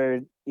good,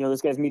 or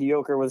this guy's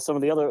mediocre with some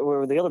of the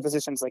other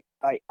positions. Like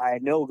I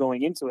know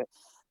going into it.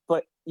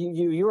 But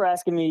you were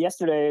asking me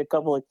yesterday a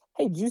couple, like,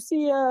 hey, did you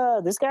see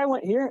this guy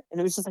went here? And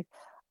it was just like,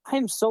 I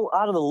am so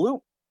out of the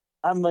loop.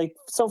 I'm like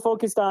so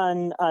focused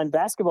on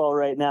basketball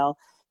right now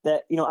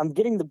that I'm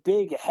getting the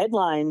big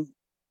headline,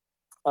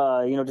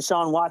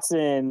 Deshaun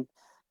Watson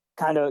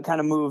kind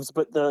of moves,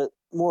 but the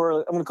more,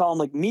 I'm going to call them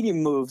like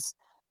medium moves,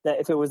 that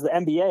if it was the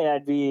NBA,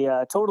 I'd be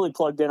totally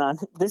plugged in on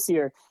this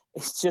year.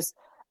 It's just,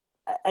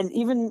 and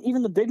even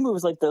the big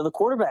moves like the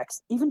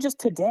quarterbacks, even just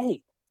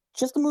today,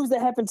 just the moves that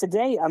happened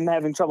today, I'm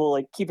having trouble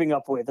like keeping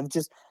up with. I'm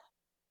just,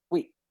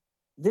 wait,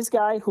 this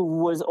guy who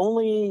was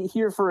only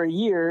here for a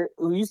year,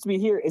 who used to be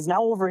here, is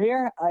now over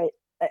here. I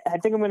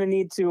think I'm going to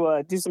need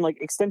to do some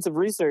like extensive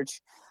research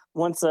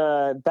once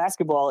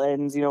basketball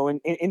ends,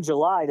 in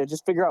July, to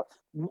just figure out,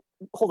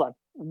 hold on,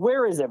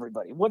 where is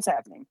everybody? What's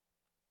happening?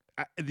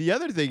 The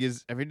other thing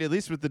is, I mean, at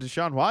least with the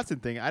Deshaun Watson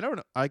thing, I don't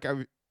know. Like,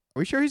 are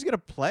we sure he's gonna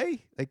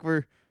play? Like,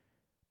 we're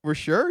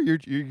sure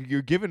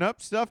you're giving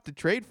up stuff to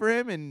trade for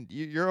him, and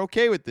you're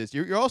okay with this.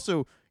 You're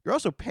also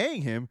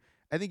paying him.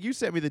 I think you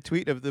sent me the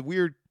tweet of the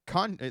weird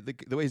the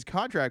way his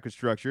contract was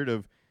structured,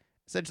 of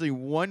essentially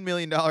 $1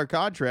 million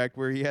contract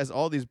where he has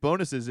all these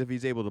bonuses if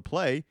he's able to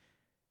play,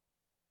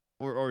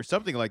 or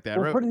something like that.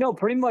 Well, right?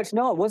 Pretty much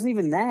no. It wasn't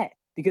even that,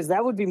 because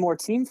that would be more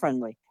team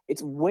friendly.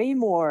 It's way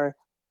more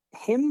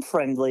him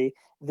friendly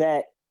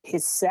that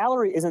his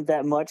salary isn't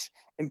that much,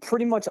 and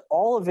pretty much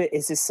all of it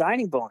is his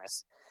signing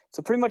bonus.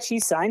 So pretty much he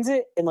signs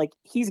it, and like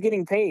he's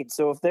getting paid.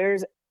 So if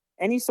there's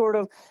any sort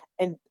of,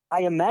 and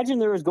I imagine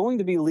there is going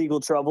to be legal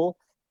trouble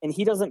and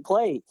he doesn't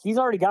play, he's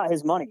already got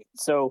his money.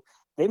 So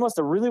they must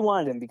have really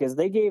wanted him, because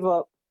they gave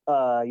up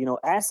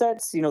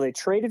assets. They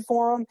traded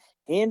for him,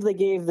 and they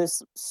gave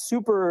this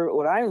super,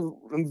 what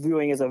I'm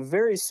viewing as a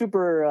very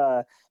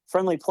super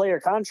friendly player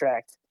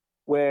contract,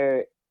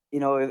 where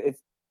if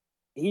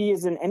he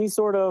is in any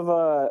sort of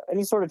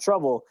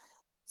trouble,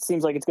 it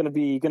seems like it's going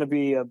to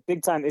be a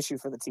big time issue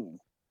for the team.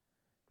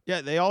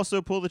 Yeah, they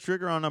also pulled the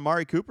trigger on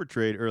Amari Cooper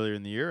trade earlier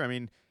in the year. I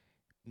mean,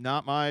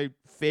 not my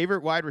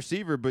favorite wide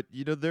receiver, but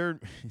they're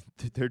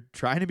they're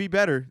trying to be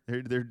better.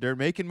 They're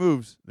making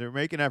moves. They're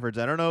making efforts.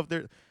 I don't know if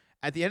they're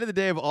at the end of the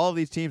day of all of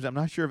these teams. I'm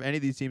not sure if any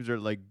of these teams are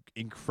like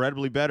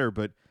incredibly better,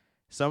 but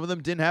some of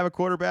them didn't have a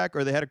quarterback,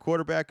 or they had a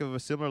quarterback of a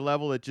similar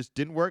level that just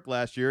didn't work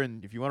last year.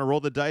 And if you want to roll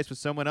the dice with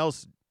someone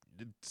else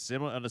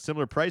similar on a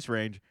similar price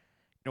range,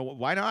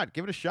 why not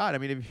give it a shot? I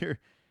mean,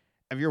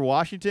 if you're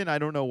Washington, I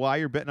don't know why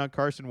you're betting on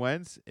Carson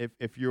Wentz.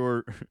 If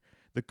you're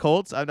the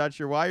Colts, I'm not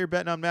sure why you're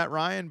betting on Matt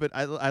Ryan, but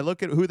I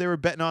look at who they were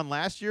betting on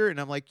last year,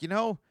 and I'm like,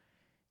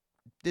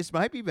 this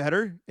might be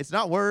better. It's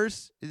not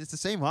worse. It's the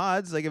same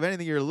odds. Like, if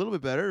anything, you're a little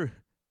bit better.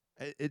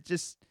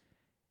 It's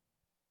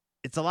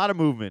a lot of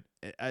movement.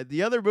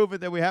 The other movement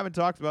that we haven't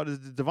talked about is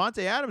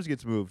Davante Adams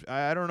gets moved.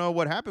 I don't know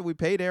what happened. We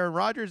paid Aaron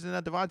Rodgers, and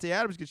then Davante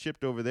Adams gets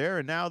shipped over there,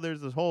 and now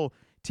there's this whole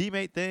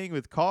teammate thing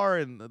with Carr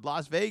and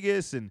Las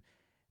Vegas, and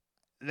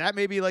that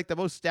may be like the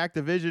most stacked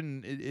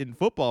division in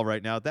football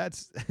right now. I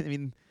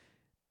mean,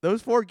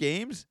 those four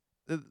games,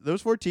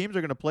 those four teams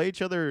are going to play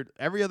each other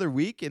every other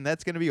week, and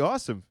that's going to be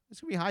awesome. It's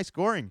going to be high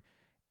scoring.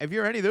 If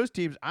you're any of those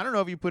teams, I don't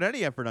know if you put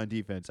any effort on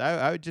defense.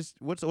 I would just,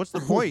 what's the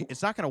point?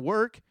 It's not going to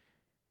work.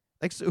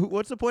 Like, so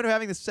what's the point of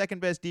having the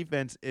second best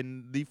defense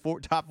in the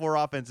top four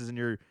offenses in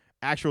your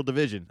actual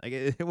division?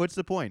 Like, what's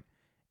the point?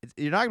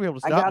 You're not going to be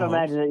able to stop. I gotta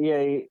imagine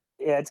it.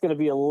 Yeah, it's going to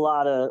be a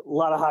lot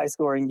of high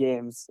scoring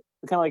games,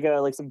 kind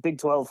of like some Big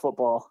 12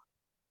 football.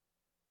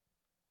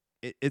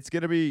 It's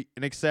going to be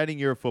an exciting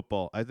year of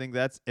football. I think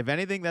if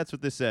anything, that's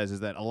what this says, is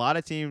that a lot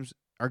of teams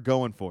are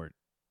going for it.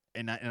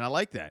 And I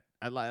like that.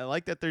 I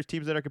like that there's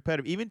teams that are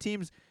competitive. Even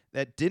teams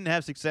that didn't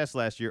have success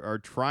last year are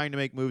trying to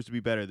make moves to be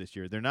better this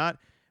year. They're not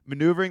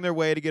maneuvering their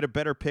way to get a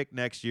better pick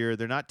next year.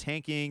 They're not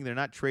tanking. They're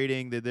not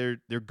trading.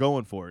 They're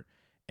going for it.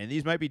 And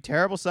these might be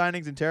terrible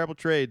signings and terrible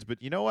trades,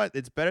 but you know what?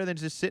 It's better than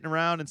just sitting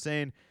around and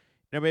saying,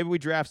 maybe we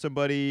draft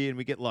somebody and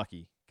we get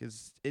lucky.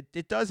 Because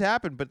it does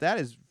happen, but that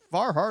is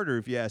far harder,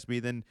 if you ask me,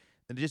 than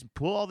just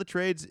pull all the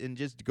trades and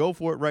just go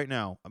for it right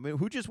now. I mean,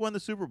 who just won the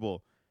Super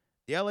Bowl?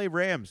 The LA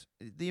Rams.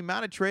 The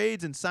amount of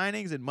trades and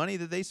signings and money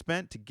that they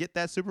spent to get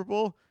that Super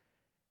Bowl,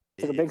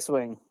 It's a big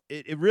swing.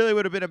 It really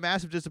would have been a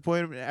massive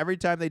disappointment every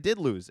time they did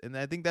lose. And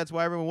I think that's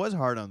why everyone was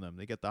hard on them.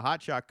 They got the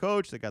hotshot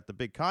coach. They got the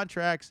big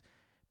contracts,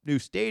 new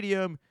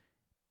stadium.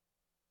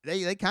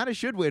 They kind of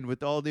should win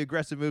with all the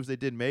aggressive moves they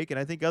did make. And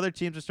I think other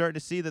teams are starting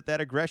to see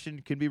that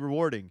aggression can be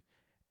rewarding.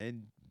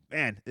 And,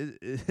 man,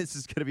 this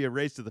is going to be a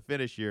race to the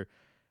finish here.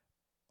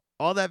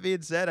 All that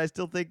being said, I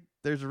still think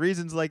there's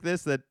reasons like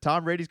this that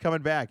Tom Brady's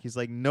coming back. He's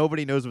like,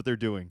 nobody knows what they're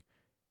doing.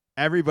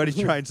 Everybody's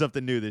trying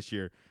something new this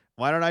year.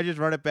 Why don't I just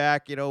run it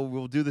back?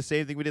 We'll do the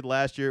same thing we did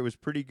last year. It was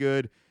pretty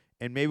good.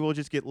 And maybe we'll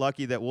just get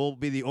lucky that we'll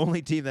be the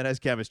only team that has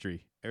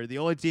chemistry, or the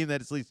only team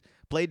that at least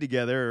played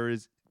together or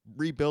is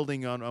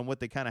rebuilding on what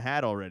they kind of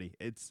had already.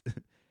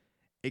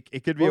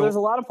 It could be. Well, there's a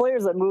lot of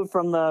players that moved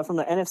from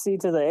the NFC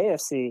to the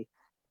AFC.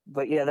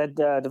 But yeah, that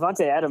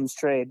Davante Adams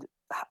trade,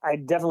 I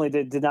definitely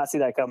did not see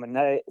that coming.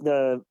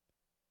 The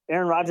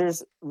Aaron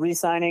Rodgers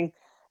re-signing,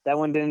 that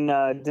one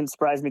didn't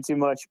surprise me too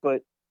much.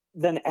 But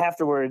then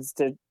afterwards,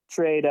 to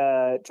trade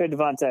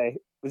Davante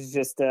was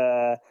just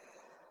I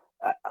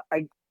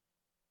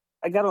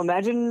got to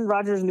imagine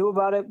Rodgers knew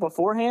about it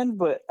beforehand,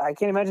 but I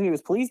can't imagine he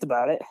was pleased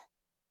about it.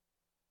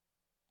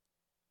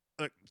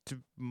 Look, to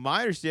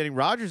my understanding,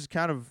 Rodgers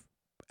kind of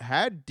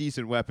had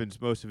decent weapons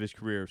most of his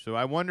career, so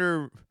I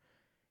wonder.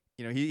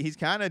 He's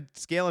kind of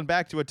scaling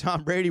back to a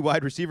Tom Brady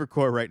wide receiver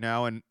core right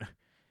now, and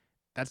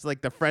that's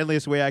like the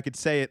friendliest way I could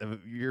say it.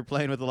 You're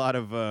playing with a lot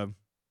of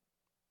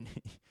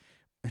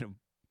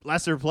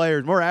lesser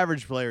players, more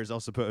average players, I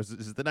suppose,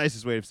 is the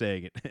nicest way of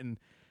saying it. And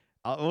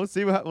we'll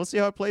see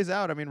how it plays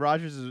out. I mean,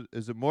 Rodgers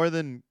is a more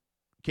than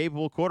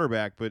capable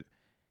quarterback, but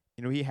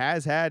he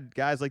has had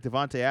guys like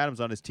Davante Adams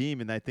on his team,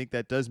 and I think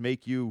that does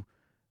make you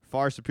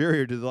far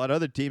superior to a lot of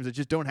other teams that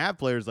just don't have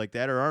players like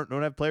that or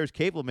don't have players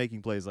capable of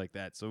making plays like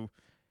that. So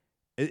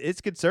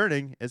it's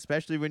concerning,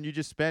 especially when you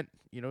just spent,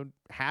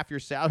 half your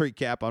salary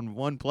cap on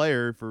one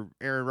player for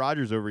Aaron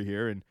Rodgers over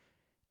here, and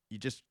you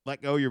just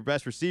let go your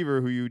best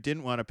receiver who you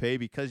didn't want to pay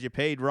because you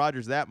paid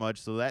Rodgers that much.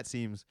 So that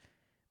seems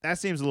a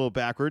little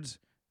backwards.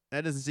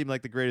 That doesn't seem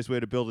like the greatest way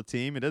to build a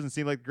team. It doesn't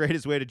seem like the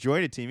greatest way to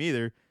join a team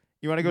either.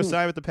 You want to go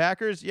sign with the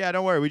Packers? Yeah,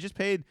 don't worry. We just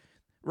paid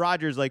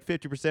Rodgers like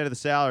 50% of the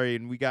salary,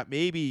 and we got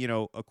maybe, a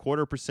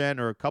 0.25%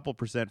 or a couple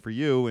percent for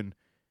you. And,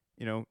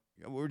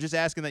 we're just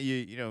asking that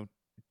you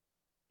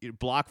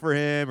block for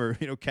him or,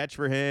 catch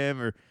for him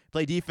or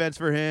play defense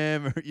for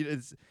him or,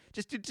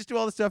 just do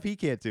all the stuff he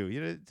can't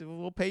do.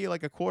 We'll pay you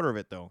like a quarter of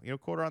it though,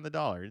 quarter on the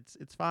dollar.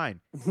 It's fine.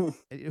 Who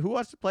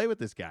wants to play with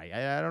this guy?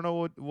 I don't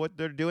know what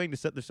they're doing to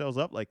set themselves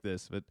up like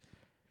this, but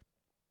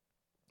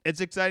It's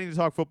exciting to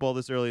talk football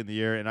this early in the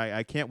year, and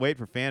I can't wait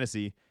for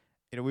fantasy.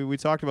 We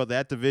talked about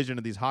that division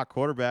of these hot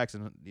quarterbacks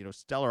and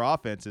stellar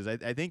offenses.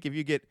 I think if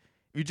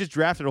you just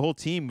drafted a whole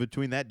team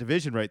between that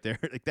division right there,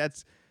 like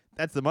that's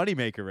the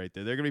moneymaker right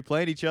there. They're gonna be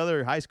playing each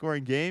other, high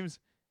scoring games.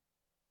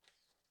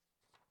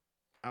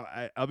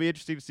 I'll be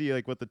interested to see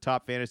like what the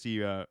top fantasy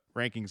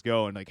rankings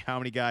go and like how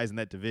many guys in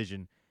that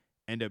division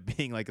end up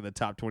being like in the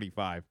top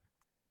 25.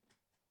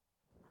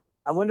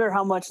 I wonder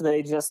how much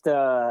they just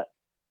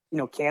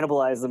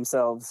cannibalize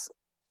themselves.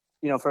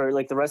 For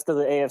like the rest of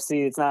the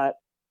AFC, it's not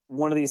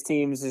one of these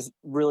teams just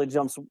really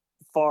jumps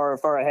far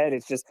ahead.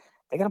 It's just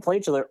they gotta play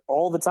each other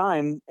all the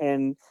time,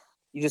 and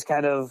you just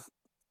kind of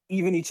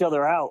even each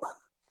other out.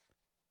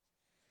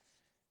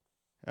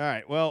 All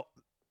right. Well,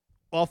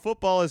 while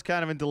football is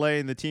kind of in delay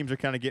and the teams are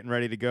kind of getting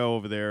ready to go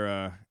over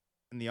there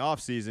in the off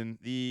season,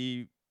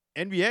 the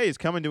NBA is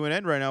coming to an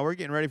end right now. We're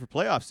getting ready for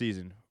playoff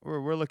season.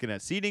 We're looking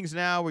at seedings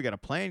now. We got a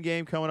playing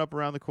game coming up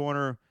around the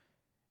corner,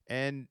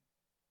 and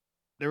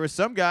there were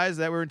some guys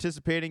that were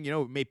anticipating,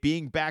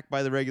 being back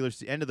by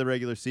the end of the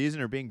regular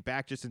season or being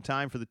back just in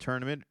time for the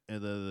tournament,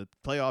 the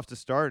playoffs to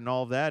start, and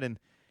all of that. And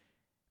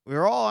we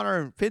were all on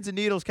our pins and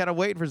needles kind of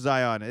waiting for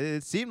Zion.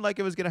 It seemed like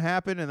it was going to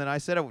happen, and then I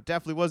said it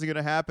definitely wasn't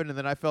going to happen, and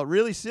then I felt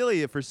really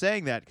silly for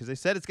saying that because I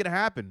said it's going to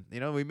happen.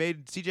 We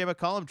made C.J.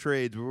 McCollum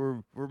trades.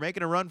 We're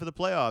making a run for the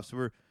playoffs.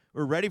 We're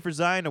ready for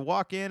Zion to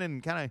walk in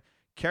and kind of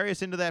carry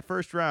us into that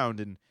first round.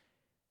 And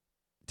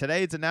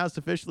today it's announced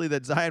officially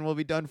that Zion will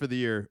be done for the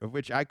year, of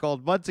which I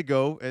called months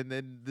ago, and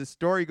then the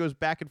story goes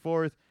back and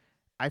forth.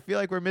 I feel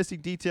like we're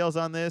missing details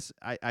on this.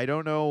 I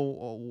don't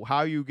know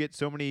how you get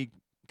so many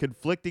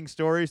conflicting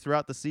stories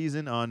throughout the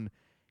season on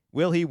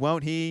will he,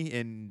 won't he,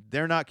 and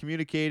they're not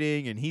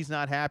communicating, and he's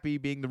not happy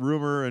being the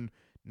rumor and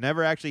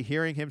never actually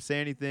hearing him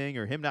say anything,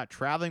 or him not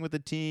traveling with the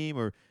team,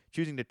 or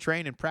choosing to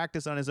train and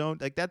practice on his own.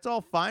 Like, that's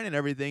all fine and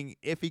everything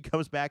if he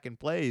comes back and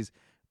plays.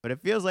 But it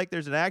feels like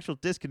there's an actual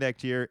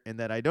disconnect here and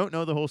that I don't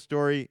know the whole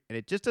story, and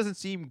it just doesn't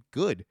seem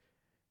good.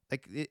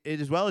 Like, it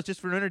as well as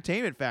just for an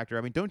entertainment factor.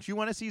 I mean, don't you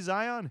want to see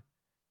Zion?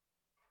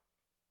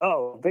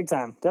 Oh, big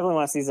time. Definitely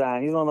want to see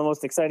Zion. He's one of the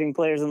most exciting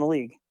players in the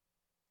league.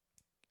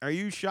 Are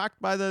you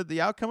shocked by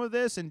the outcome of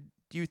this? And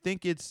do you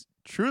think it's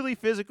truly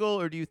physical,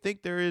 or do you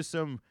think there is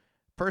some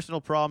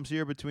personal problems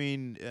here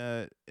between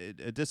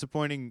a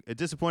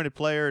disappointed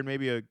player and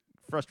maybe a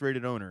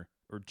frustrated owner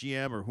or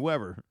GM or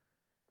whoever?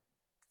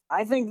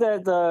 I think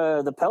that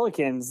the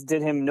Pelicans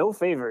did him no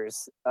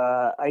favors.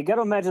 I got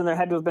to imagine there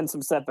had to have been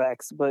some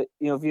setbacks, but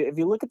if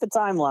you look at the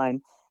timeline,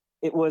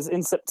 it was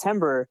in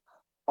September.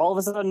 All of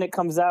a sudden, it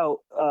comes out.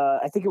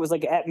 I think it was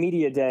like at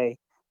media day,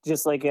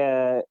 just like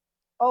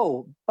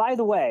oh, by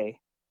the way,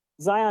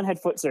 Zion had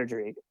foot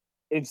surgery.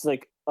 It's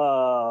like,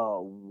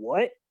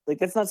 what? Like,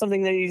 that's not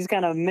something that you just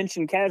kind of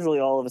mention casually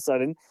all of a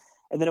sudden.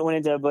 And then it went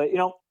into, but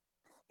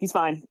he's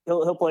fine.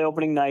 He'll play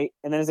opening night.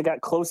 And then as it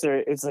got closer,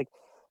 it's like,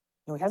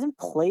 he hasn't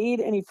played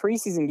any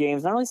preseason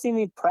games. Not really seen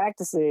any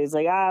practices.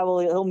 Like, well,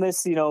 he'll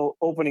miss,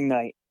 opening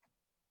night.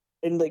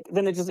 And like,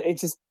 then it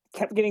just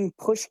kept getting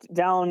pushed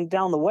down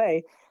the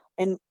way.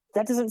 And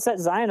that doesn't set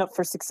Zion up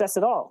for success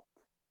at all.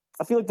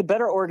 I feel like the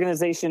better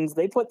organizations,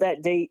 they put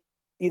that date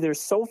either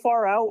so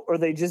far out or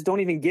they just don't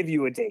even give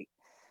you a date.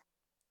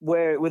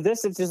 Where with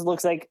this, it just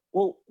looks like,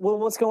 well,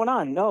 what's going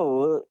on?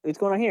 No, it's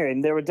going on here.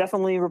 And there were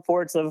definitely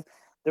reports of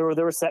there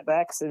were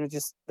setbacks, and it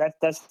just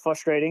that's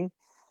frustrating.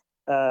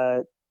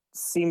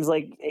 Seems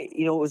like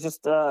it was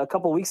just a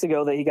couple weeks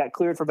ago that he got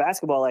cleared for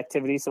basketball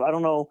activity. So I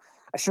don't know.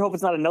 I sure hope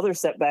it's not another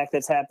setback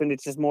that's happened.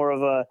 It's just more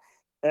of a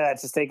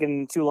it's just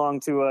taken too long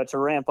to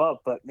ramp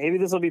up. But maybe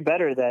this will be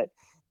better, that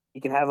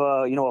you can have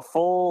a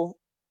full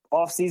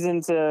off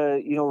season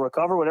to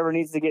recover whatever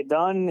needs to get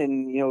done,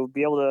 and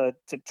be able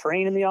to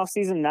train in the off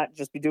season, not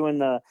just be doing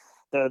the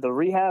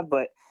rehab.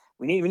 But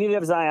we need to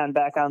have Zion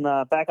back on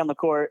the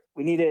court.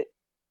 We need it.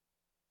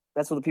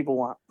 That's what the people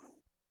want.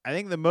 I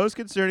think the most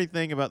concerning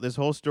thing about this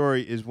whole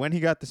story is when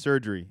he got the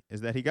surgery, is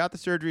that he got the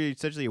surgery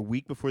essentially a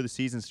week before the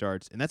season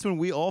starts. And that's when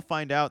we all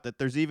find out that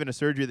there's even a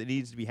surgery that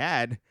needs to be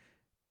had.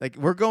 Like,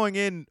 we're going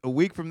in a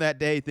week from that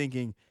day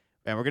thinking,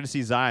 man, we're going to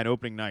see Zion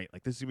opening night.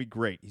 Like, this is going to be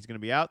great. He's going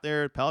to be out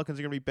there. Pelicans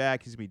are going to be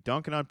back. He's going to be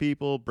dunking on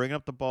people, bringing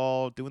up the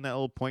ball, doing that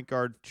little point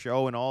guard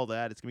show and all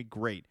that. It's going to be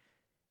great.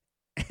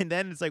 And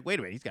then it's like, wait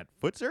a minute, he's got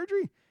foot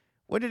surgery?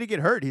 When did he get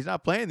hurt? He's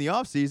not playing the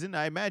offseason.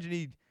 I imagine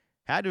he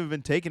had to have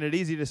been taking it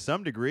easy to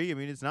some degree. I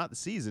mean, it's not the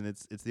season.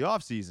 It's the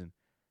offseason.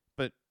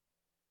 But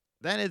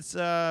then it's,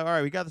 all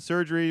right, we got the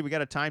surgery. We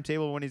got a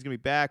timetable when he's going to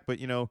be back. But,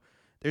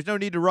 there's no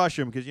need to rush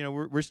him because,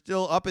 we're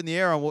still up in the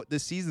air on what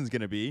this season's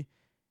going to be.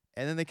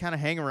 And then they kind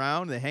of hang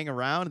around.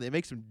 They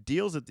make some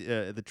deals at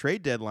the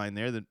trade deadline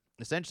there that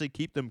essentially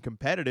keep them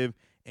competitive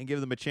and give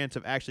them a chance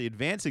of actually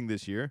advancing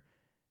this year.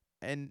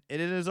 And it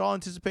is all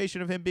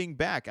anticipation of him being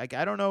back.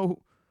 I don't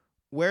know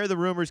where the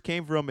rumors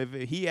came from,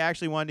 if he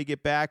actually wanted to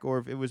get back or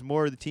if it was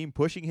more of the team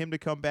pushing him to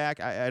come back.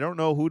 I don't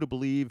know who to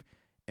believe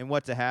and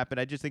what to happen.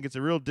 I just think it's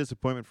a real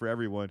disappointment for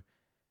everyone.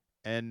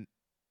 And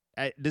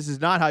this is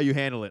not how you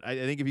handle it. I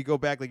think if you go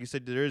back, like you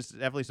said, there is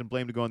definitely some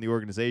blame to go on the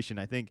organization.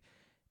 I think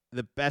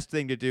the best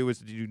thing to do is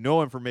to do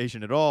no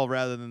information at all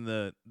rather than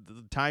the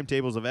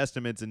timetables of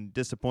estimates and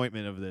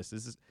disappointment of this.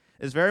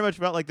 It's very much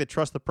about like the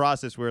trust the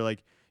process where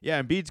like,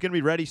 yeah, Embiid's going to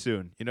be ready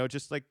soon,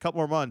 just like a couple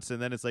more months,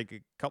 and then it's like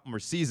a couple more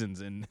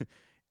seasons, and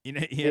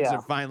he ends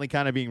up finally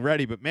kind of being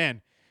ready. But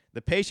man,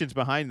 the patience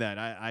behind that,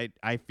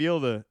 I feel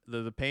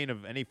the pain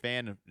of any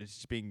fan of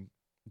just being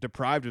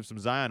deprived of some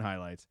Zion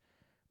highlights.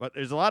 But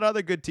there's a lot of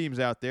other good teams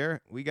out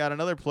there. We got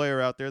another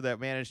player out there that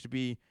managed to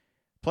be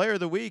player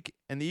of the week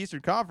in the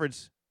Eastern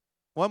Conference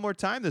one more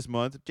time this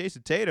month,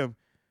 Jason Tatum,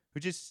 who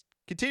just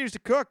continues to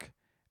cook.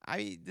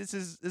 This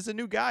is a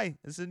new guy.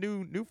 This is a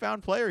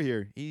newfound player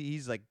here.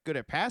 He's like good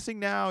at passing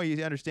now.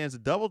 He understands the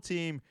double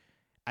team.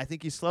 I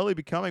think he's slowly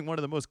becoming one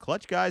of the most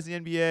clutch guys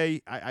in the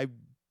NBA. I'm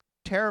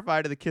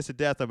terrified of the kiss of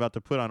death I'm about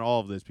to put on all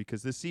of this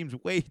because this seems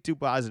way too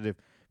positive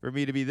for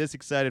me to be this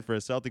excited for a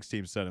Celtics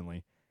team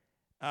suddenly.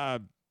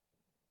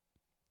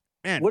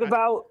 Man, what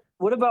about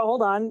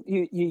hold on,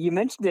 you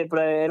mentioned it, but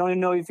I don't even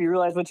know if you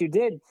realize what you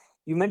did.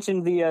 You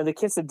mentioned the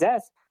kiss of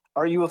death.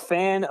 Are you a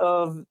fan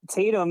of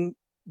Tatum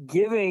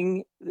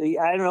giving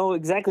I don't know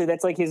exactly,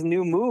 that's like his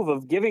new move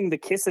of giving the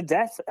kiss of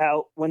death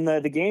out when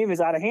the game is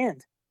out of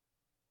hand?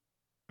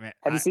 Man,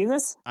 have you seen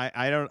this?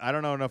 I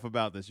don't know enough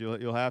about this.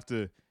 You'll have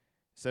to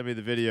send me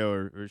the video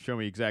or show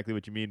me exactly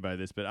what you mean by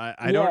this, but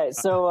I don't. Yeah,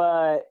 so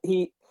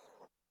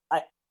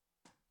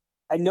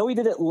I know he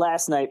did it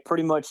last night,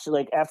 pretty much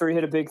like after he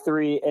hit a big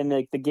three and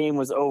like the game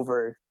was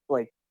over.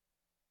 Like,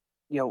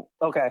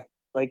 okay,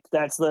 like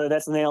that's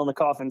the nail in the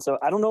coffin. So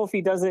I don't know if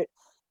he does it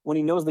when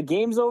he knows the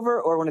game's over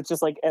or when it's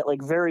just like at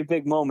like very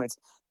big moments.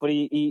 But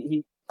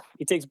he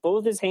takes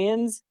both his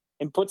hands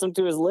and puts them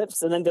to his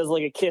lips and then does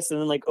like a kiss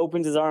and then like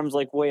opens his arms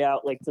like way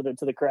out like to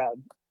the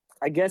crowd.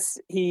 I guess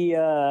he's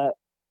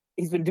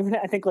been doing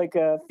it, I think, like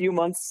a few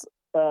months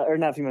or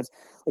not a few months,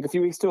 like a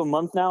few weeks to a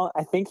month now.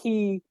 I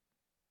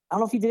don't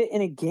know if he did it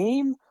in a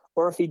game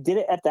or if he did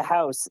it at the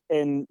house,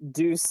 and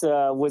Deuce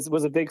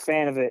was a big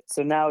fan of it.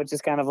 So now it's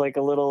just kind of like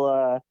a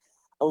little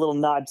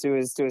nod to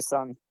his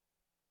son.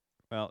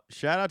 Well,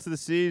 shout out to the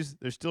C's.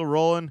 They're still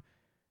rolling.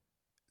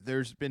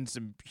 There's been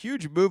some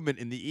huge movement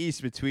in the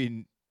East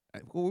between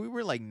we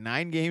were like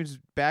 9 games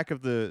back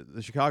of the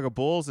Chicago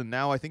Bulls, and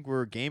now I think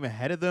we're a game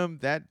ahead of them.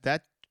 That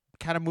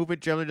kind of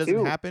movement generally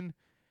doesn't happen.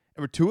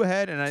 And we're 2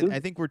 ahead, and I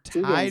think we're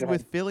tied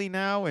with Philly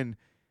now, and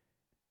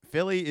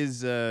Philly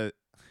is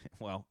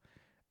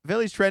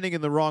Philly's trending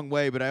in the wrong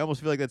way, but I almost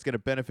feel like that's going to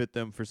benefit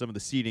them for some of the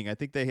seeding. I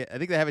think they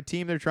have a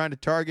team they're trying to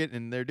target,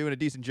 and they're doing a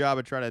decent job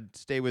of trying to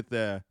stay with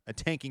a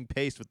tanking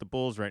pace with the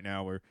Bulls right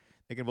now, where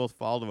they can both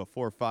fall to a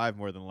 4-5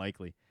 more than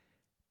likely.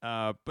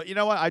 But you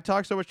know what? I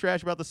talk so much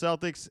trash about the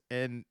Celtics,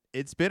 and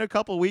it's been a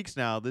couple weeks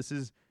now. This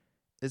is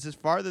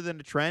farther than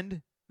a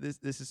trend.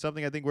 This is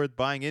something I think worth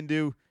buying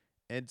into,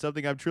 and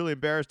something I'm truly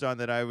embarrassed on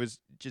that I was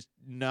just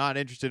not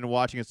interested in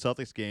watching a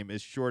Celtics game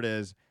as short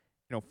as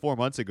 4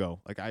 months ago.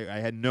 Like I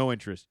had no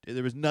interest.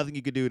 There was nothing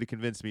you could do to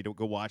convince me to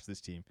go watch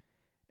this team.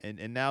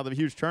 And now the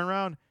huge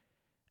turnaround.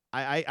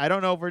 I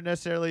don't know if we're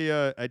necessarily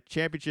a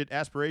championship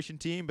aspiration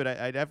team, but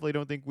I definitely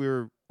don't think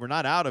we're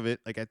not out of it.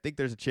 Like I think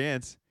there's a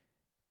chance.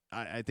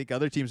 I think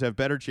other teams have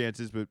better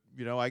chances, but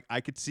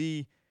I could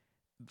see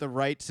the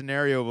right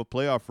scenario of a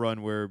playoff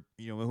run where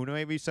who knows,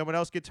 maybe someone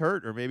else gets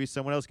hurt or maybe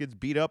someone else gets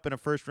beat up in a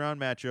first round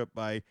matchup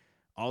by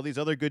all these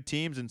other good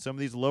teams and some of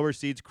these lower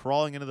seeds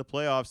crawling into the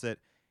playoffs that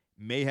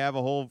may have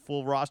a whole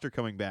full roster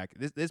coming back.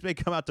 This may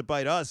come out to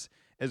bite us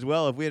as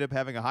well if we end up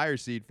having a higher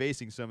seed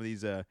facing some of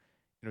these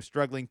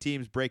struggling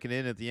teams breaking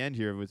in at the end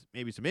here with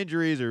maybe some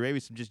injuries or maybe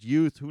some just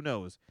youth. Who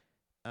knows?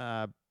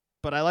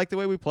 But I like the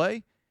way we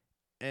play,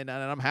 and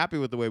I'm happy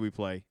with the way we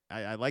play.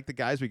 I like the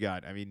guys we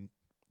got. I mean,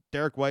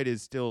 Derek White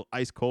is still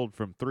ice cold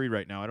from 3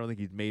 right now. I don't think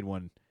he's made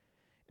one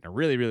in a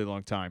really, really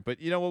long time. But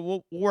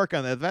we'll work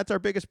on that. If that's our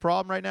biggest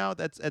problem right now,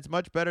 that's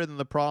much better than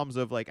the problems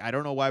of like I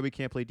don't know why we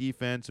can't play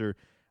defense or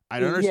I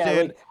don't understand.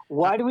 Yeah, like,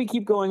 why do we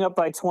keep going up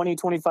by 20,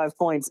 25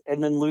 points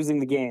and then losing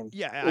the game?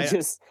 Yeah,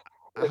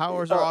 how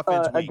is our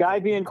offense a weak? guy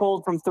being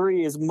cold from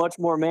 3 is much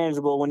more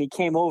manageable. When he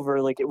came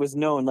over, like it was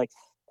known, like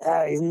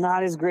he's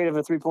not as great of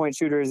a 3-point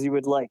shooter as you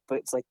would like. But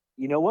it's like,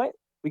 you know what?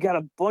 We got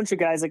a bunch of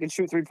guys that can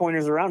shoot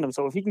 3-pointers around him.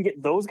 So if he can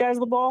get those guys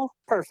the ball,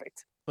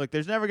 perfect. Look,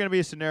 there's never going to be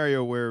a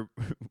scenario where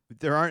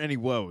there aren't any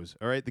woes,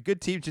 all right? The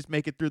good teams just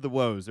make it through the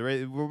woes, all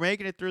right? We're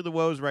making it through the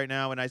woes right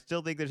now, and I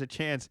still think there's a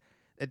chance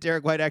that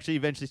Derek White actually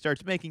eventually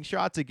starts making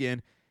shots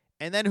again,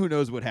 and then who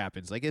knows what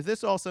happens. Like, if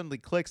this all suddenly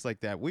clicks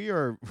like that,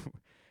 we're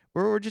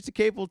just a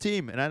capable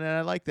team, and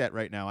I like that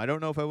right now. I don't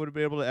know if I would have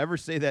been able to ever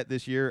say that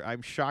this year.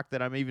 I'm shocked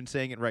that I'm even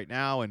saying it right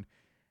now, and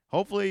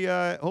hopefully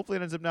it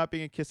ends up not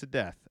being a kiss of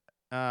death.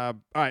 All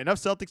right, enough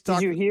Celtics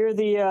talk. Did you hear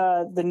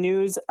the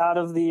news out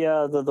of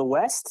the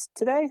West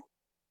today?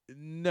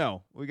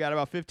 No, we got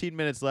about 15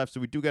 minutes left,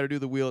 so we do got to do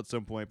the wheel at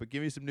some point. But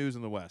give me some news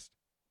in the West.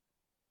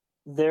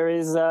 There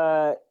is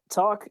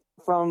talk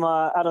from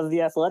out of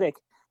the Athletic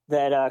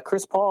that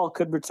Chris Paul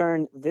could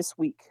return this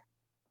week.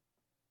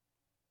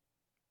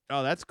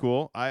 Oh, that's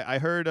cool. I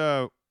heard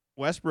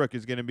Westbrook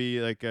is going to be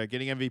like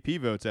getting MVP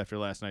votes after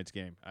last night's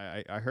game.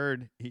 I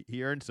heard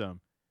he earned some.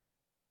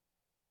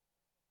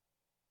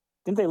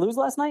 Didn't they lose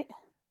last night?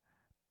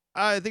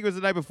 I think it was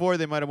the night before.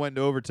 They might have went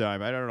into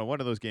overtime. I don't know. One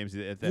of those games. He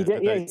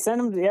did. Yeah, he sent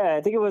him. Yeah,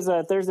 I think it was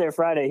Thursday or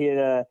Friday. He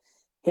had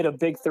hit a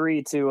big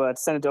three to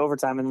send it to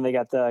overtime, and then they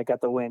got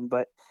the win.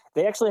 But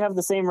they actually have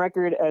the same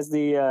record as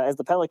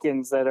the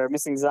Pelicans that are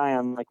missing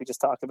Zion, like we just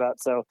talked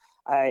about. So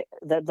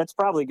that's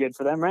probably good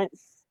for them, right?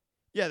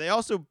 Yeah, they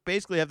also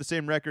basically have the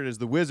same record as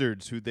the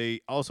Wizards, who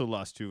they also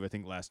lost to, I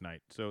think, last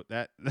night. So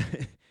that's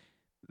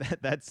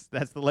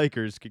the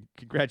Lakers.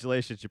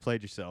 Congratulations, you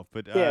played yourself.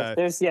 But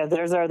there's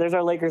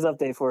our Lakers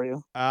update for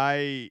you.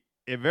 I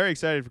am very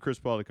excited for Chris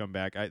Paul to come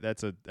back.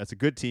 That's a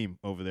good team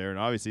over there, and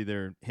obviously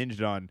they're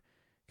hinged on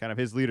kind of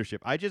his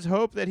leadership. I just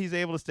hope that he's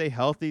able to stay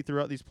healthy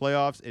throughout these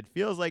playoffs. It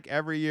feels like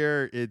every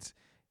year it's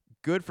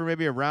good for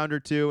maybe a round or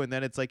two, and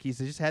then it's like he's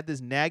just had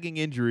this nagging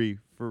injury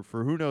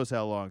for who knows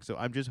how long. So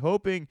I'm just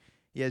hoping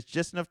he has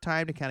just enough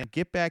time to kind of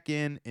get back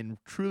in and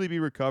truly be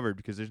recovered,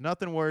 because there's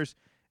nothing worse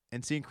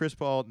than seeing Chris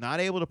Paul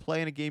not able to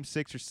play in a game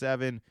 6 or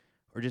 7,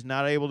 or just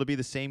not able to be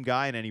the same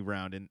guy in any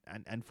round. And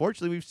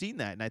unfortunately, we've seen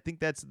that. And I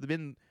think that's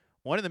been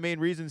one of the main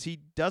reasons he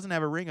doesn't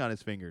have a ring on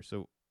his finger.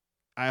 So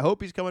I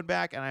hope he's coming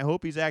back, and I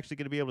hope he's actually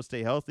going to be able to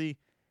stay healthy.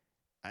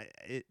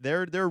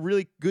 They're a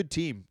really good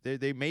team.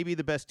 They may be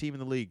the best team in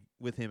the league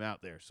with him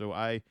out there. So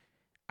I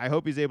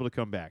hope he's able to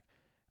come back.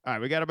 All right,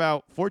 we got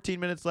about 14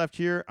 minutes left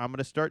here. I'm going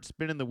to start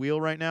spinning the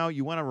wheel right now.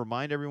 You want to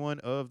remind everyone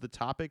of the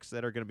topics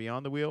that are going to be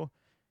on the wheel.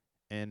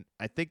 And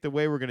I think the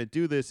way we're going to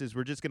do this is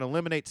we're just going to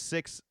eliminate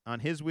 6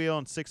 on his wheel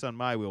and 6 on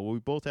my wheel. We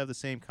both have the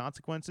same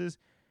consequences.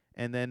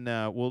 And then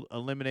we'll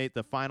eliminate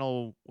the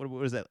final,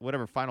 what is that,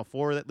 whatever final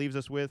 4 that leaves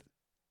us with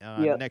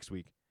next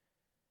week.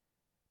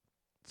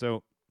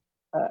 So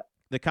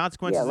the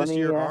consequences this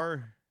year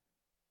are...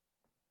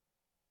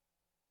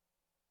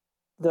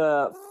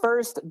 The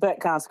first bet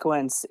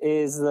consequence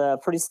is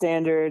pretty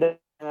standard.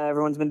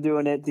 Everyone's been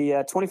doing it.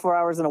 The 24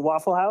 hours in a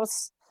Waffle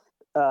House,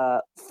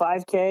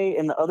 5K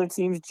in the other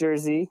team's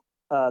jersey,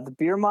 the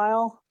beer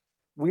mile,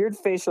 weird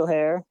facial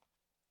hair.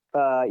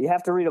 You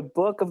have to read a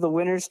book of the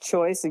winner's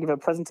choice and give a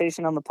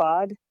presentation on the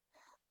pod.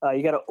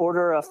 You got to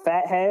order a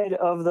fat head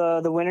of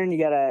the winner, and you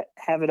got to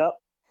have it up.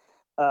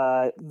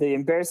 The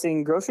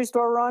embarrassing grocery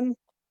store run,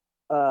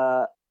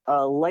 a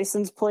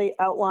license plate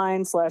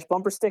outline /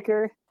 bumper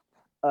sticker,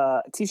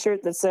 a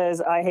T-shirt that says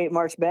 "I hate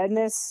March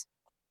Madness,"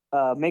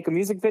 make a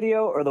music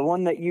video, or the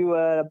one that you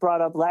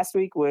brought up last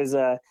week was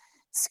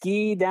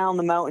ski down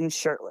the mountain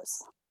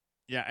shirtless.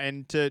 Yeah,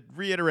 and to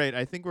reiterate,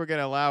 I think we're going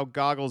to allow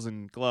goggles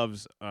and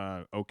gloves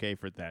okay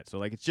for that. So,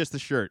 like, it's just the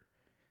shirt.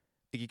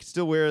 You can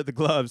still wear the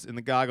gloves and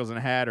the goggles and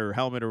a hat or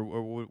helmet or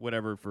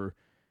whatever for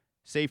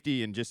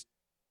safety and just,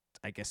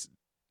 I guess,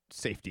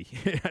 safety.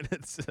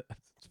 It's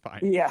fine.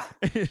 Yeah.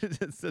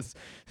 This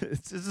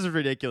is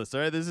ridiculous.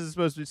 All right, this is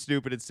supposed to be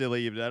stupid and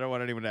silly. I don't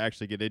want anyone to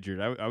actually get injured.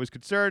 I was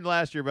concerned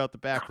last year about the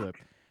backflip.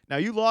 Now,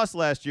 you lost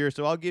last year,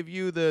 so I'll give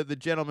you the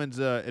gentleman's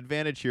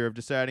advantage here of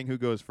deciding who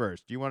goes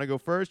first. Do you want to go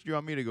first, or do you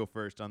want me to go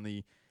first on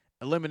the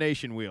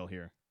elimination wheel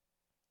here?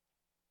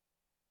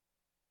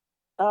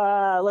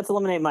 Let's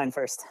eliminate mine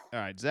first. All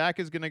right, Zach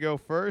is going to go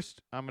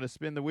first. I'm going to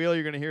spin the wheel.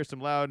 You're going to hear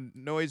some loud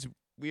noise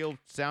wheel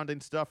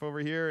sounding stuff over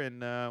here,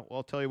 and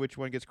I'll tell you which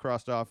one gets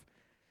crossed off.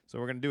 So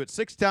we're going to do it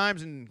 6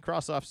 times and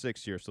cross off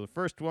 6 here. So the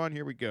first one,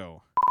 here we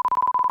go.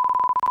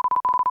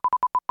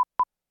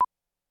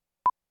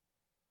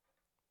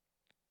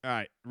 All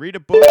right, read a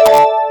book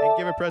and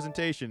give a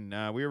presentation.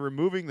 We are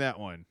removing that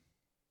one.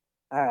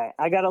 All right,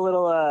 I got a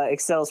little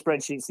Excel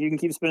spreadsheet, so you can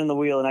keep spinning the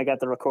wheel, and I got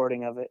the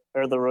recording of it,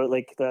 or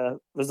the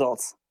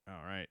results.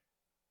 All right,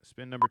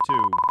 spin number 2.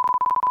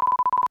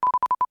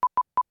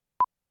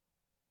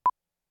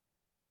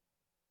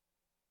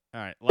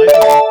 All right,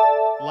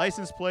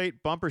 license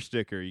plate bumper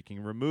sticker. You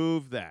can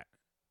remove that.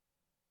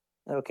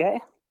 Okay.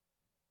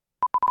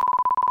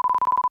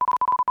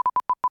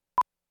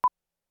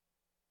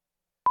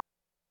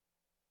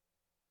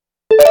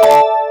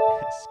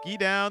 Ski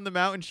down the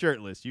mountain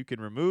shirtless. You can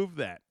remove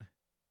that.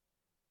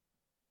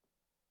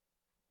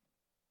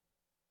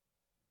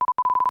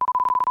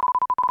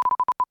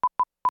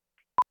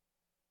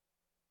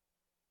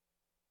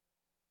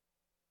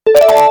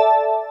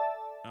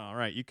 All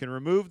right, you can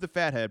remove the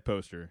fathead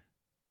poster.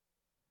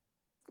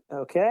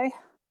 Okay,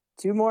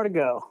 2 more to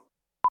go.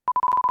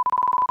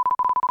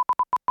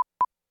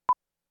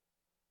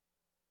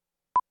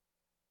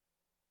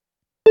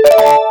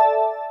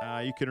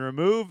 You can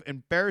remove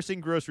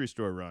embarrassing grocery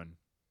store run.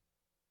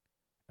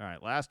 All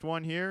right, last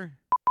one here.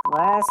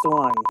 Last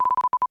one.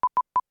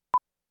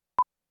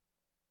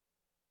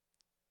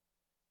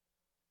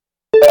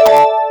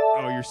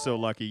 Oh, you're so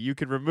lucky. You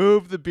can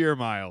remove the beer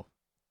mile.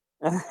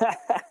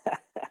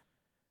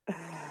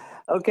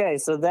 Okay,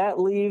 so that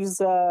leaves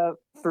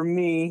for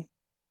me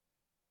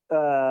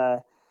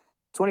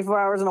 24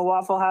 hours in a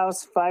Waffle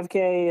House,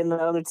 5K in the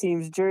other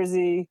team's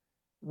jersey,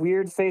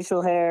 weird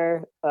facial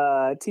hair,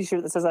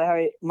 T-shirt that says "I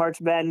hate March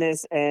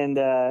Madness," and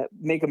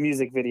make a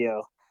music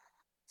video.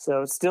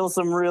 So still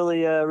some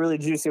really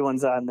juicy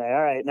ones on there.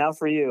 All right, now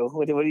for you.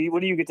 What do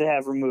you get to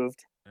have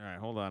removed? All right,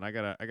 hold on. I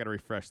gotta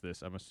refresh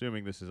this. I'm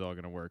assuming this is all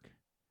gonna work.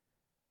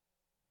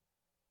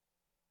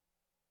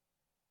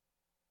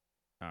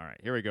 All right,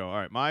 here we go. All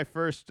right, my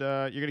first.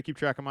 You're gonna keep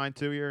track of mine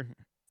too here.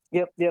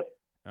 Yep.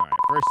 All right,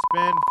 first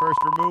spin, first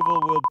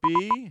removal will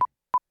be.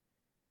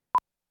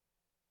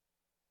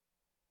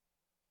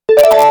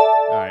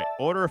 All right,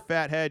 order a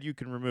fathead you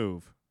can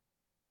remove.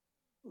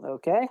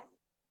 Okay.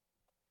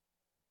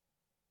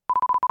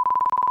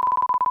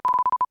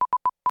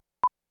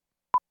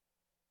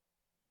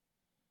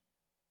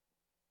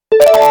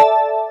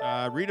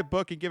 Read a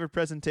book and give a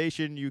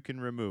presentation you can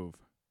remove.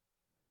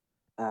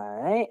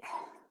 All right.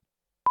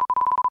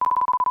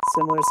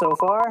 Similar so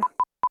far.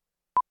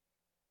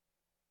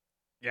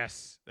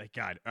 Yes, thank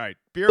God. All right,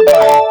 beer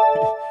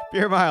mile.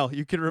 Beer mile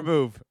you can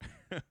remove.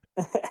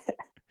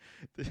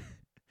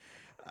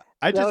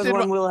 That was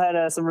one Will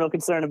had some real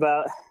concern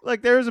about.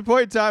 Like, there was a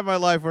point in time in my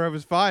life where I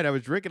was fine. I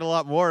was drinking a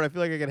lot more, and I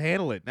feel like I could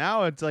handle it.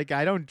 Now it's like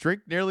I don't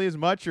drink nearly as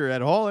much or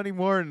at all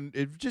anymore, and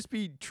it'd just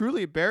be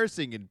truly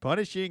embarrassing and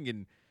punishing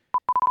and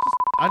just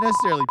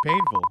unnecessarily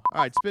painful.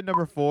 All right, spin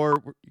number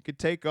 4. You could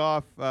take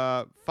off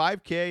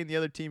 $5K in the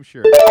other team's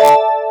shirt.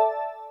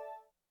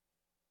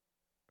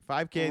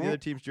 $5K in the other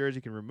team's jersey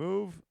you can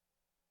remove.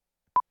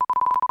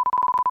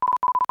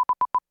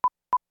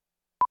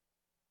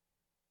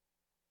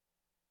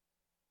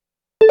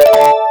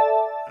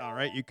 All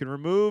right, you can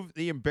remove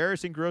the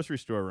embarrassing grocery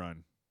store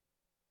run.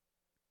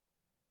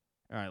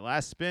 All right,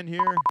 last spin here.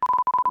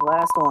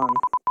 Last one.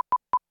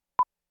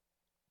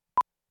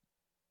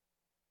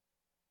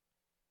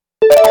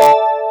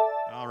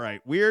 All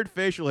right, weird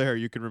facial hair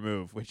you can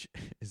remove, which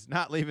is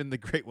not leaving the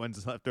great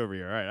ones left over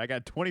here. All right, I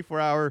got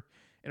 24-hour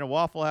in a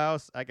Waffle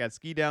House. I got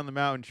ski down the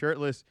mountain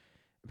shirtless.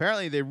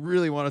 Apparently, they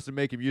really want us to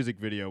make a music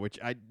video, which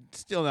I'm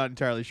still not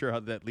entirely sure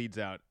how that leads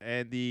out.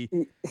 And the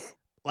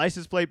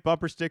license plate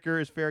bumper sticker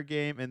is fair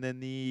game, and then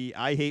the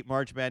I Hate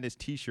March Madness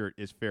T-shirt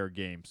is fair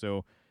game.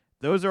 So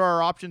those are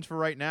our options for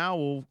right now.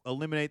 We'll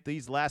eliminate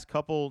these last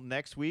couple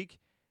next week,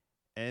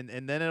 and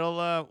then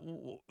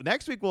it'll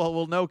next week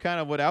we'll know kind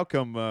of what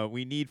outcome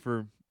we need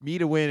for me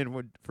to win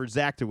and for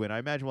Zach to win. I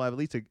imagine we'll have at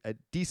least a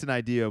decent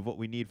idea of what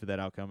we need for that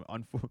outcome.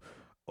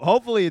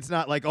 Hopefully it's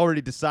not like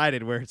already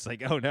decided where it's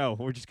like, oh no,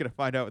 we're just gonna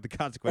find out what the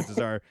consequences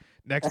are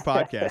next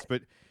podcast.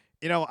 But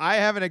I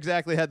haven't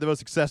exactly had the most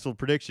successful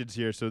predictions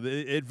here, so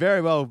it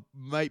very well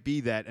might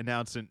be that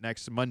announcement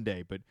next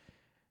Monday. But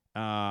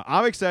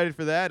I'm excited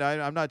for that.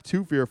 I'm not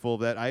too fearful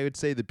of that. I would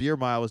say the beer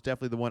mile was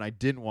definitely the one I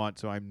didn't want,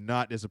 so I'm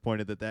not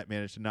disappointed that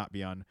managed to not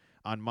be on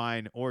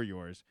mine or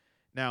yours.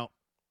 Now,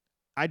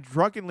 I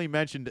drunkenly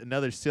mentioned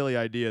another silly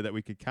idea that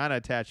we could kind of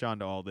attach on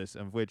to all this,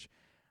 of which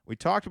we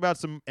talked about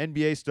some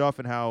NBA stuff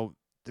and how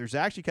there's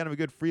actually kind of a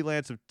good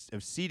freelance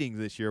of seeding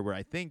this year where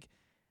I think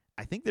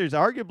there's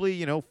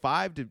arguably,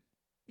 5 to,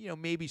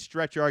 maybe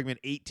stretch your argument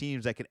 8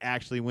 teams that could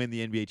actually win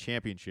the NBA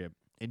championship.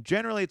 And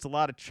generally it's a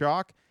lot of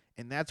chalk,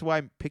 and that's why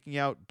I'm picking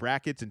out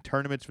brackets and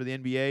tournaments for the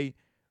NBA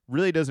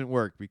really doesn't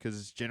work because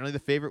it's generally the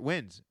favorite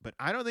wins. But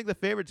I don't think the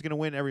favorite's going to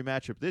win every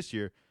matchup this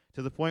year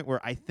to the point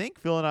where I think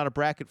filling out a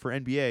bracket for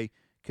NBA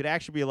could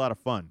actually be a lot of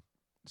fun.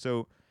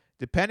 So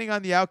depending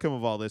on the outcome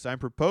of all this, I'm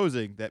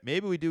proposing that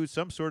maybe we do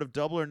some sort of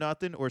double or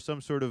nothing or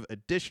some sort of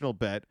additional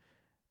bet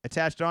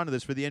attached onto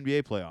this for the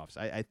NBA playoffs.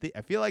 I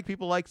feel like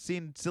people like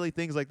seeing silly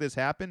things like this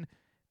happen,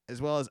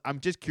 as well as I'm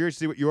just curious to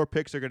see what your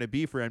picks are going to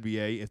be for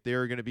NBA, if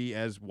they're going to be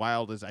as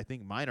wild as I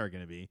think mine are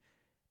going to be.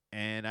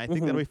 And I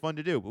think that'll be fun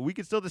to do. But we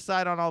can still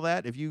decide on all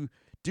that. If you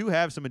do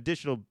have some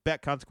additional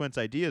bet consequence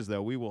ideas,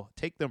 though, we will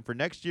take them for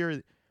next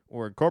year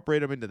or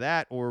incorporate them into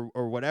that or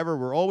whatever.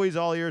 We're always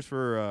all ears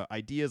for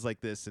ideas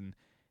like this, and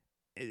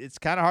it's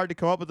kind of hard to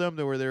come up with them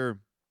to where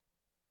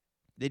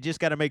they just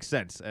got to make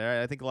sense.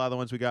 I think a lot of the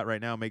ones we got right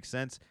now make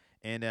sense.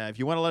 And if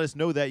you want to let us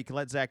know that, you can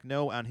let Zach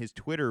know on his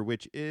Twitter,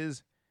 which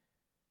is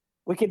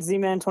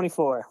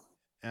WickedZman24.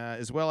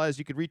 As well as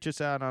you could reach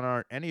us out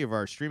on any of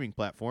our streaming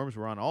platforms.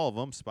 We're on all of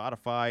them: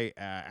 Spotify,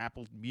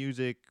 Apple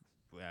Music,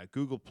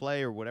 Google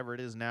Play, or whatever it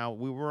is now.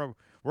 We're on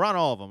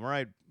all of them. All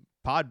right,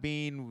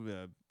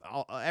 Podbean,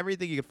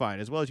 everything you can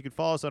find. As well as you can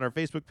follow us on our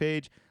Facebook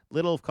page,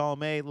 Little of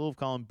Column A, Little of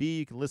Column B.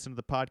 You can listen to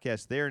the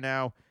podcast there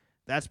now.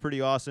 That's pretty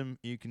awesome.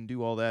 You can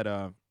do all that.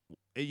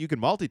 You can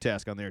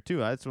multitask on there too.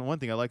 That's one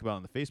thing I like about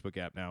on the Facebook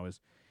app now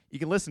is you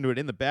can listen to it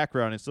in the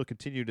background and still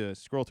continue to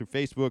scroll through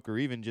Facebook or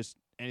even just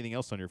anything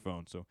else on your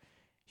phone. So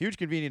huge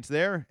convenience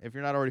there. If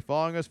you're not already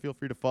following us, feel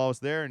free to follow us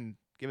there and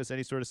give us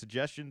any sort of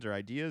suggestions or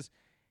ideas.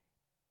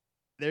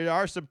 There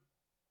are some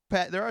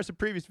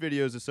previous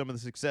videos of some of the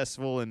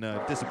successful and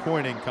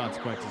disappointing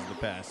consequences of the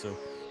past. So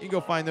you can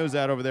go find those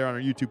out over there on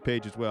our YouTube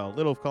page as well.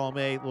 Little of Column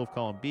A, Little of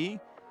Column B.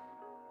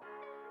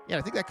 Yeah,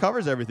 I think that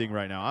covers everything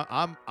right now.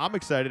 I'm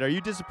excited. Are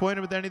you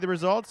disappointed with any of the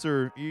results,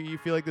 or you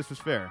feel like this was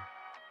fair?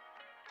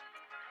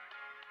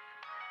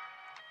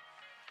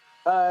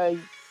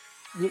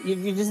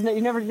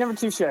 You're never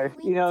too sure.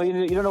 You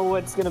don't know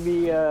what's gonna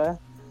be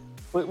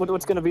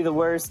what's gonna be the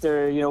worst,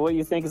 or what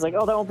you think is like,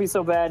 oh, that won't be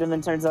so bad, and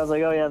then turns out it's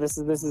like, oh yeah, this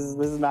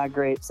is not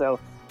great. So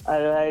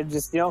I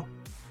just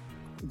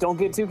don't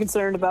get too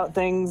concerned about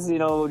things.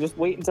 Just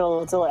wait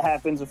until it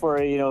happens before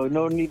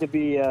no need to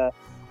be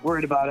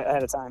worried about it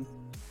ahead of time.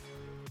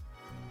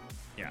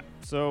 Yeah.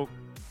 So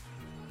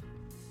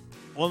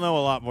we'll know a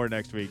lot more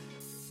next week.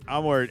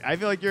 I'm worried. I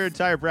feel like your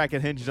entire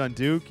bracket hinges on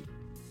Duke,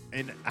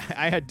 and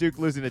I had Duke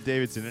losing to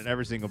Davidson in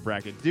every single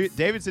bracket.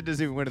 Davidson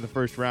doesn't even win in the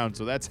first round,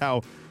 so that's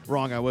how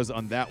wrong I was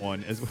on that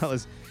one, as well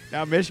as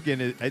now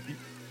Michigan.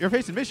 You're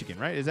facing Michigan,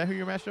 right? Is that who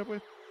you're matched up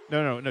with?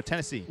 No,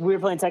 Tennessee. We were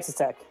playing Texas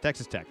Tech.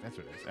 Texas Tech, that's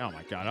what it is. Oh,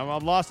 my God.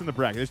 I'm lost in the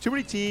bracket. There's too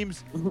many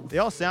teams. They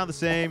all sound the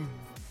same.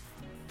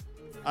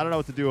 I don't know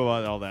what to do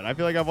about all that. I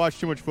feel like I've watched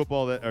too much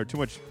football or too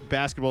much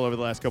basketball over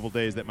the last couple of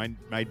days that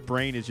my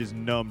brain is just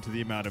numb to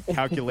the amount of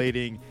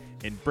calculating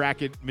and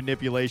bracket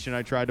manipulation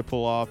I tried to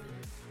pull off.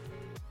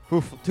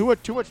 Oof,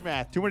 too much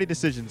math. Too many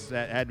decisions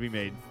that had to be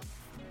made.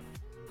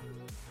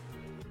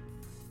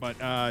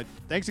 But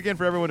thanks again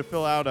for everyone to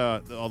fill out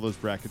all those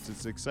brackets.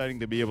 It's exciting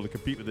to be able to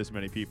compete with this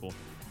many people.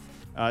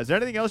 Is there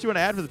anything else you want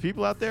to add for the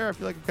people out there? I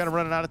feel like I'm kind of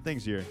running out of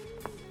things here.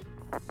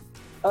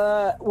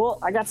 Well,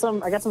 I got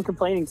some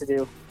complaining to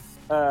do.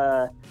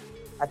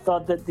 I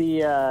thought that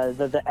the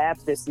app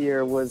this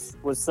year was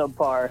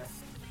subpar.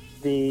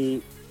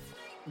 They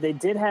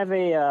did have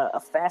a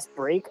fast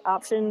break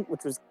option,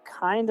 which was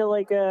kind of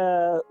like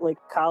a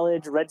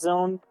college red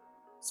zone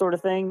sort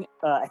of thing.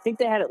 I think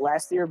they had it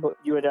last year, but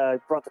you had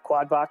brought the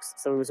quad box,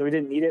 so we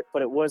didn't need it.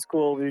 But it was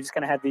cool. We just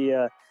kind of had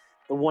the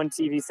one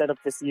TV set up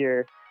this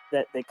year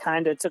that they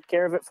kind of took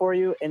care of it for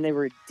you, and they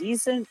were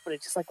decent, but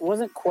it just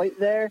wasn't quite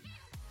there.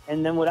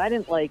 And then what I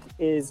didn't like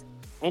is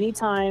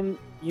anytime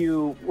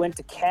you went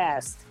to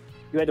cast,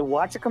 you had to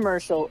watch a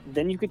commercial,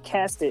 then you could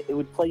cast it. It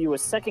would play you a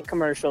second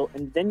commercial,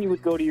 and then you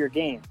would go to your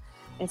game.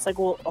 And it's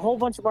well, a whole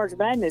bunch of March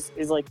Madness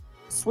is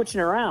switching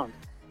around.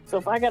 So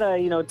if I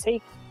gotta,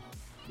 take,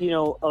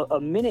 a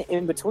minute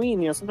in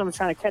between, sometimes I'm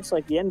trying to catch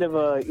the end of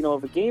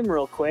a game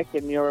real quick,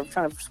 and I'm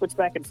trying to switch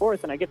back and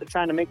forth, and I get to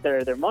trying to make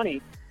their money.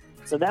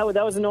 So that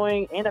was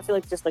annoying, and I feel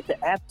like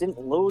the app didn't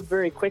load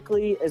very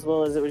quickly, as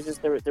well as it was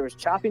just there was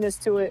choppiness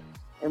to it.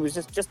 It was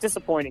just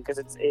disappointing because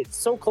it's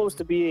so close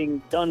to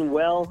being done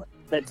well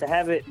that to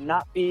have it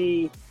not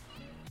be,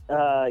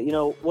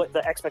 what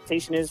the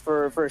expectation is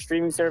for a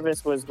streaming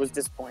service was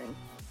disappointing.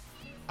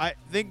 I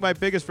think my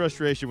biggest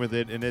frustration with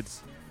it, and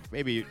it's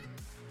maybe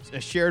a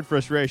shared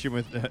frustration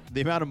with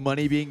the amount of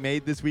money being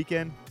made this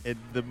weekend and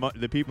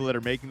the people that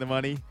are making the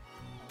money.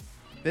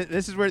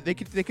 This is where they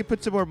could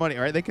put some more money.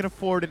 All right, they can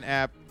afford an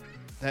app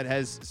that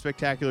has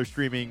spectacular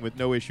streaming with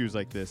no issues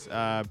like this.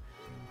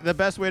 The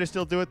best way to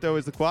still do it though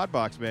is the quad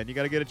box, man. You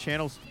got to get a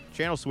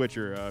channel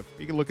switcher.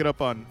 You can look it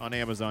up on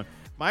Amazon.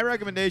 My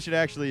recommendation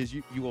actually is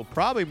you will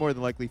probably more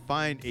than likely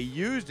find a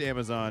used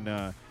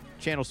Amazon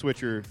channel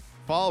switcher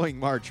following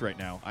March right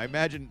now. I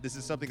imagine this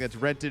is something that's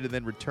rented and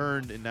then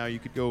returned, and now you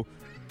could go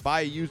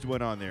buy a used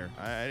one on there.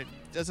 It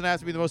doesn't have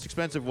to be the most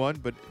expensive one,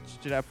 but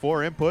it should have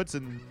 4 inputs,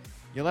 and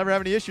you'll never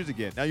have any issues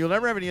again. Now, you'll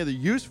never have any other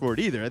use for it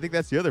either. I think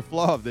that's the other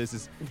flaw of this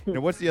is,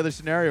 what's the other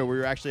scenario where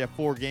you actually have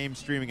 4 games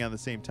streaming at the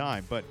same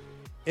time? But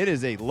it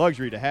is a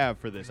luxury to have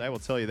for this. I will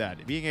tell you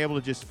that. Being able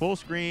to just full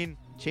screen,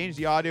 change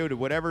the audio to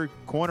whatever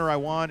corner I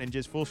want, and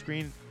just full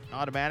screen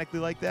automatically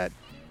like that,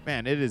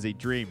 man, it is a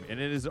dream. And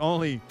it is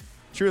only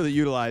truly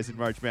utilized in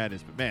March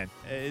Madness. But, man,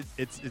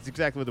 it's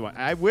exactly what they want.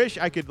 I wish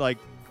I could,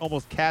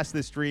 almost cast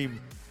this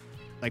stream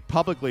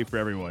publicly for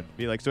everyone.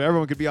 Be so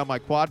everyone could be on my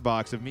quad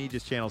box of me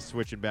just channel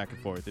switching back and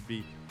forth. It'd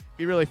be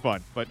really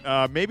fun.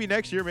 But maybe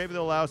next year, maybe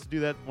they'll allow us to do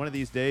that one of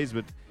these days.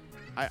 But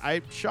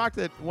I'm shocked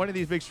that one of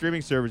these big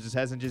streaming services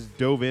hasn't just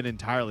dove in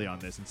entirely on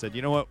this and said,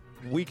 you know what,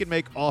 we can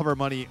make all of our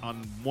money on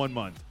 1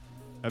 month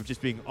of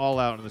just being all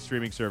out on the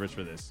streaming service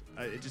for this.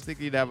 I just think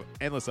you'd have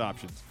endless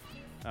options.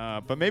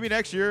 But maybe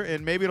next year,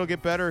 and maybe it'll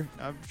get better.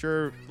 I'm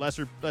sure less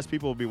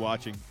people will be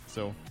watching.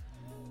 So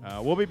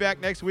we'll be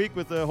back next week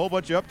with a whole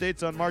bunch of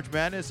updates on March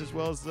Madness, as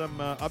well as some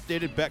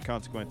updated bet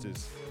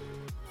consequences.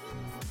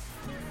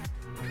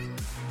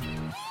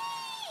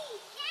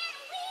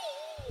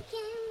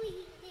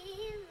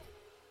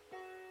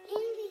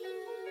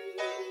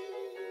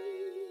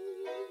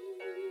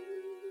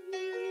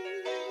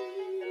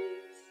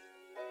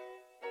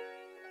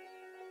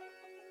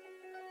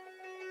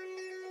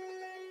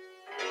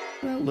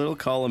 Little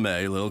column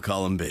A, little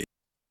column B.